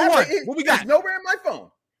 Number one. What we got? It's nowhere in my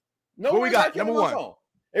phone. What we got? Number one.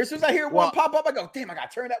 As soon as I hear one pop up, I go, damn, I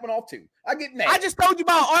got to turn that one off too. I get mad. I just told you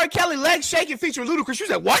about R. Kelly leg shaking featuring Ludacris. You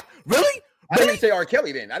said, what? Really? I didn't say R.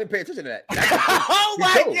 Kelly then. I didn't pay attention to that. Oh,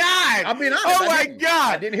 my God. I'm being honest. Oh, my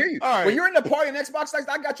God. I didn't hear you. All right. When you're in the party on Xbox Live,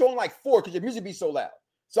 I got you on like 4 because your music be so loud.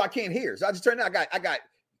 So I can't hear. So I just turned it on. I got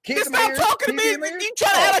kids in my ears. Stop talking to me. You try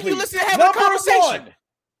to act like you listen to having a conversation.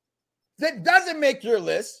 That doesn't make your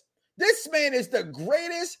list. This man is the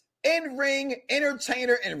greatest in-ring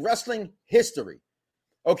entertainer in wrestling history.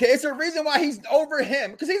 Okay, it's a reason why he's over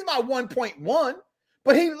him because he's my 1.1.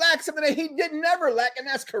 But he lacks something that he did never lack, and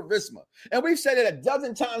that's charisma. And we've said it a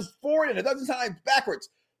dozen times forward and a dozen times backwards.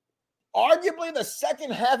 Arguably, the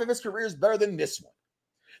second half of his career is better than this one.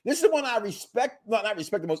 This is the one I respect, not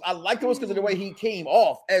respect the most. I like the most because of the way he came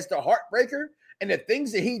off as the heartbreaker and the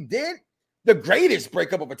things that he did. The greatest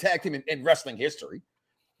breakup of a tag team in wrestling history.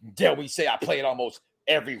 Dare we say I play it almost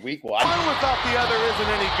every week? Well, One without the other isn't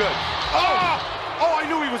any good. Oh, I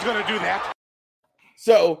knew he was going to do that.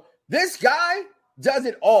 So this guy does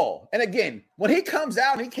it all. And again, when he comes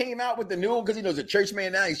out, he came out with the new one because he knows a church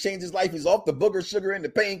man now. He's changed his life. He's off the booger, sugar, and the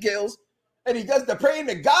painkillers. And he does the praying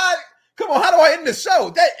to God. Come on, how do I end the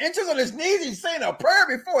show? That inches on his knees. He's saying a prayer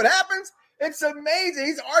before it happens. It's amazing.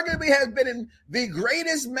 He's arguably has been in the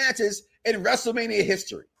greatest matches in WrestleMania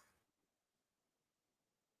history.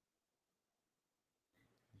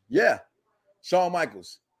 Yeah. Shawn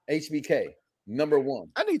Michaels, HBK, number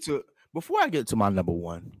 1. I need to, before I get to my number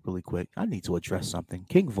 1 really quick, I need to address something.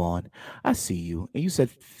 King Vaughn, I see you. And you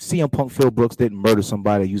said CM Punk Phil Brooks didn't murder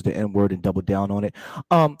somebody, use the N-word and double down on it.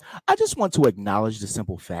 I just want to acknowledge the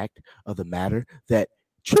simple fact of the matter that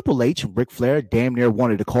Triple H and Ric Flair damn near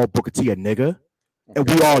wanted to call Booker T a nigga. And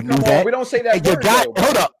we all knew that. We don't say that.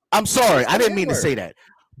 Hold up. I'm sorry. I didn't mean to say that.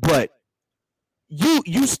 But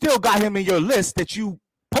you still got him in your list that you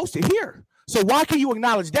posted here. So why can you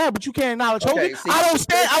acknowledge that, but you can't acknowledge Hogan? I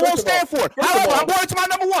won't stand for it. However, I'm going to my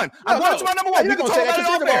number 1. I'm going to my number 1. You can say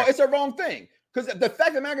that. It's a wrong thing. Because the fact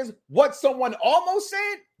of the matter is, what someone almost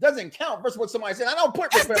said doesn't count versus what somebody said. I don't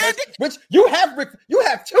put Ric Flair, which you have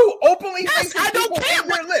 2 openly racist people on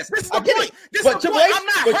your list. This is the point. I'm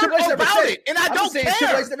not hurt about it, and I don't care.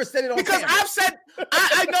 Triple H never said it on because camera. I've said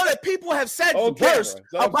I know that people have said worse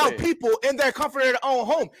about people in their comfort of their own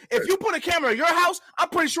home. If you put a camera in your house, I'm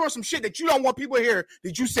pretty sure some shit that you don't want people to hear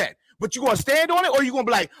that you said. But you gonna stand on it, or you gonna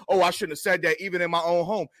be like, "Oh, I shouldn't have said that even in my own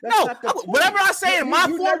home." No, whatever I say in my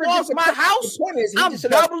 4 walls, my house, I'm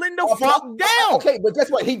doubling the fuck down. Okay, but guess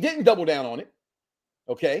what? He didn't double down on it.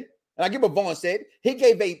 Okay, and I get what Vaughn said. He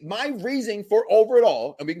gave my reasoning for over it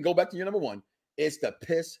all, and we can go back to your number 1. It's the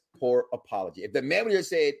piss poor apology. If the man would have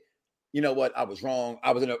said, "You know what? I was wrong.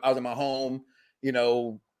 I was in my home. You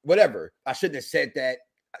know, whatever. I shouldn't have said that.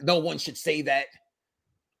 No one should say that.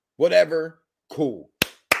 Whatever. Cool.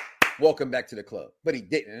 Welcome back to the club." But he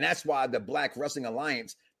didn't. And that's why the Black Wrestling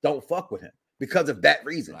Alliance don't fuck with him, because of that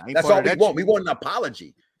reason. That's all we want. We want an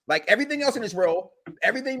apology. Like everything else in this world,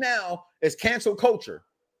 everything now is cancel culture.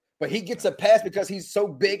 But he gets a pass because he's so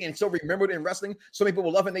big and so remembered in wrestling. So many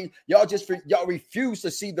people love him. Y'all refuse to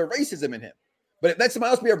see the racism in him. But if let somebody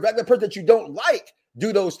else be a regular person that you don't like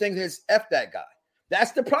do those things, it's F that guy.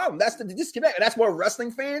 That's the problem. That's the disconnect. And that's why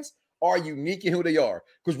wrestling fans are unique in who they are.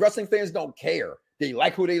 Because wrestling fans don't care. They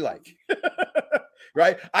like who they like.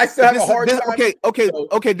 Right? I still have a hard time.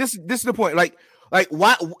 Okay. This is the point. Like,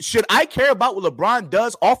 why should I care about what LeBron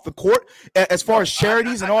does off the court as far as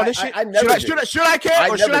charities and all this shit? Should I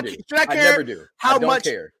care? Or should I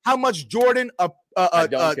care how much Jordan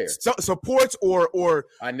supports or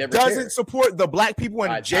doesn't support the black people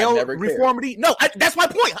in jail reformity? No, that's my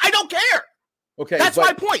point. I don't care. Okay, that's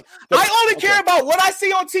my point. I only care about what I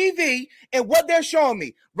see on TV and what they're showing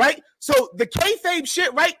me, right? So the kayfabe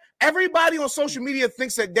shit, right? Everybody on social media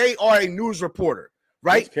thinks that they are a news reporter,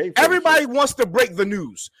 right? Everybody wants to break the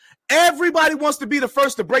news. Everybody wants to be the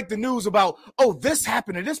first to break the news about, oh, this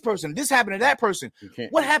happened to this person, this happened to that person.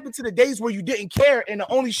 What happened to the days where you didn't care and the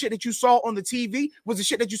only shit that you saw on the TV was the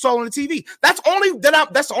shit that you saw on the TV? That's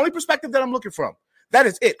the only perspective that I'm looking from. That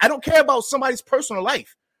is it. I don't care about somebody's personal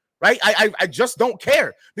life. Right, I just don't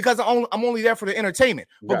care because I'm only there for the entertainment.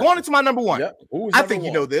 But going into my number 1, I think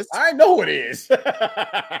you know this. I know who it is.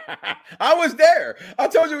 I was there. I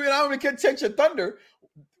told you when I was in Contention Thunder,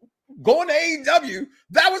 going to AEW.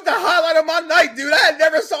 That was the highlight of my night, dude. I had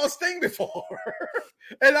never saw Sting before,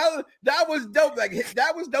 and that was dope. Like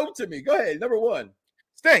that was dope to me. Go ahead, number 1,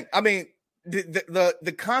 Sting. I mean,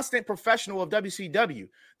 the constant professional of WCW,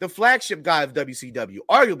 the flagship guy of WCW,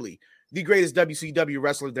 arguably the greatest WCW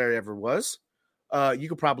wrestler there ever was. You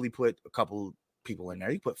could probably put a couple people in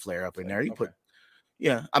there. You put Flair up in there. You put,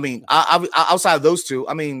 I mean, outside of those two,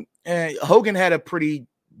 I mean, Hogan had a pretty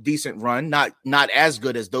decent run, not as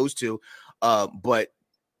good as those two, but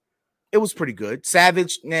it was pretty good.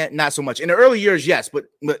 Savage, not so much. In the early years, yes, but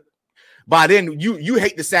by then you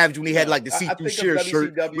hate the Savage when he had like the see-through sheer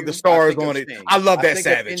shirt with the stars on it. I love that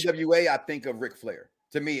Savage. NWA, I think of Ric Flair.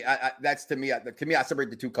 To me, I separate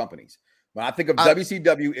the two companies. When I think of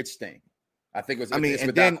WCW, it's Sting. I think it was.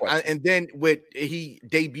 And then he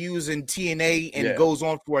debuts in TNA and goes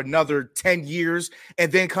on for another 10 years,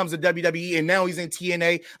 and then comes to WWE, and now he's in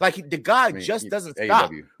TNA. Like the guy just doesn't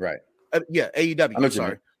stop. AEW, right? AEW. I'm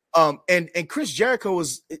sorry. And Chris Jericho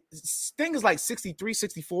Sting is like 63,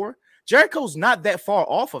 64. Jericho's not that far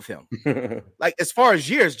off of him. Like as far as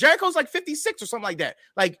years, Jericho's like 56 or something like that.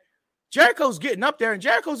 Like. Jericho's getting up there, and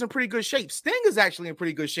Jericho's in pretty good shape. Sting is actually in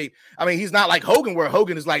pretty good shape. I mean, he's not like Hogan, where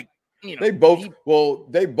Hogan is like, they both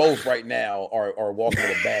right now are walking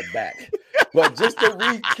with a bad back. But just to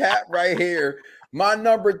recap right here, my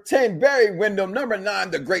number 10, Barry Windham. Number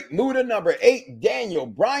 9, The Great Muta. Number 8, Daniel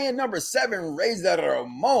Bryan. Number 7, Razor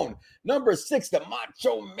Ramon. Number 6, the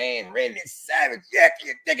Macho Man, Randy Savage. Yeah, can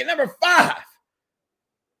you dig it? Number 5.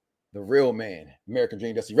 The real man, American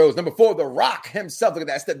Dream, Dusty Rhodes. Number 4, The Rock himself. Look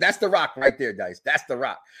at that. That's The Rock right there, Dice. That's The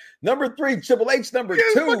Rock. Number 3, Triple H. Number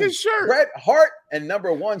 2, Bret Hart. And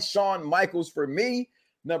number 1, Shawn Michaels for me.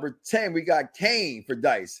 Number 10, we got Kane for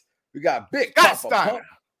Dice. We got Big Papa Pump.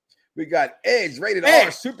 We got Edge, rated R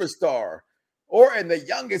superstar, or in the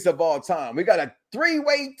youngest of all time. We got a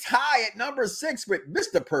 3-way tie at number 6 with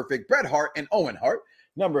Mr. Perfect, Bret Hart, and Owen Hart.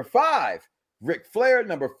 Number 5, Ric Flair.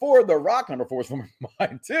 Number 4, The Rock. Number 4 is from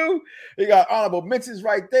mine too. You got honorable mentions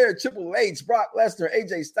right there. Triple H, Brock Lesnar,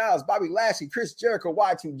 AJ Styles, Bobby Lashley, Chris Jericho,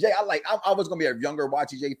 Y2J. I was going to be a younger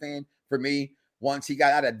Y2J fan for me. Once he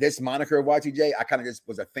got out of this moniker of Y2J, I kind of just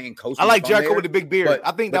was a fan coach. I like Jericho with the big beard.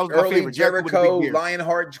 I think that was my favorite. Jericho,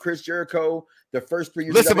 Lionheart, Chris Jericho, the first 3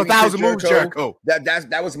 years. Listen, 1,000 moves, Jericho.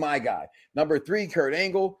 That was my guy. Number 3, Kurt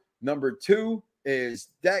Angle. Number 2 is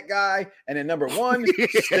that guy, and then number 1,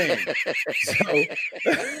 Sting. So,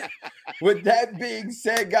 with that being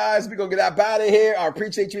said, guys, we're gonna get out of here. I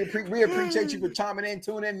appreciate you. We appreciate you for chiming in,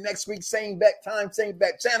 tuning in next week, same back time, same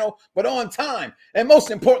back channel, but on time. And most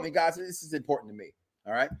importantly, guys, this is important to me.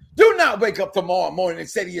 All right, do not wake up tomorrow morning and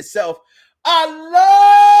say to yourself, "I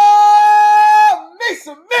love me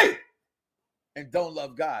some me," and don't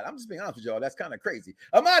love God. I'm just being honest with y'all. That's kind of crazy.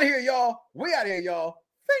 I'm out of here, y'all. We out of here, y'all.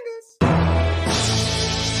 Fingers.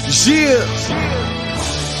 Yeah,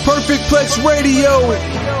 Perfect Plex Radio.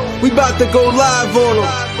 We about to go live on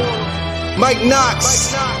him. Mike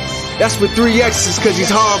Knoxxx. That's with 3 X's because he's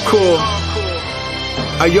hardcore.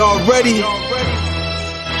 Are y'all ready?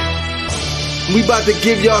 We about to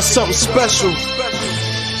give y'all something special.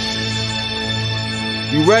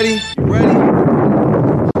 You ready?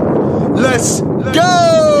 Let's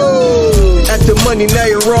go! At the money, now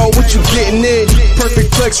you're all what you getting in.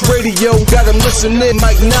 Perfect Plex Radio, got them listening.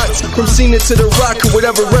 Mike Knoxxx, from Cena to The Rock, or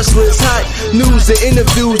whatever wrestler is hot. News and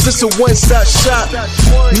interviews, this a one-stop shop.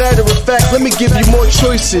 Matter of fact, let me give you more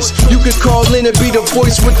choices. You could call in and be the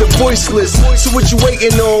voice with the voiceless. So what you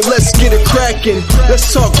waiting on? Let's get it cracking.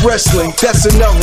 Let's talk wrestling, that's enough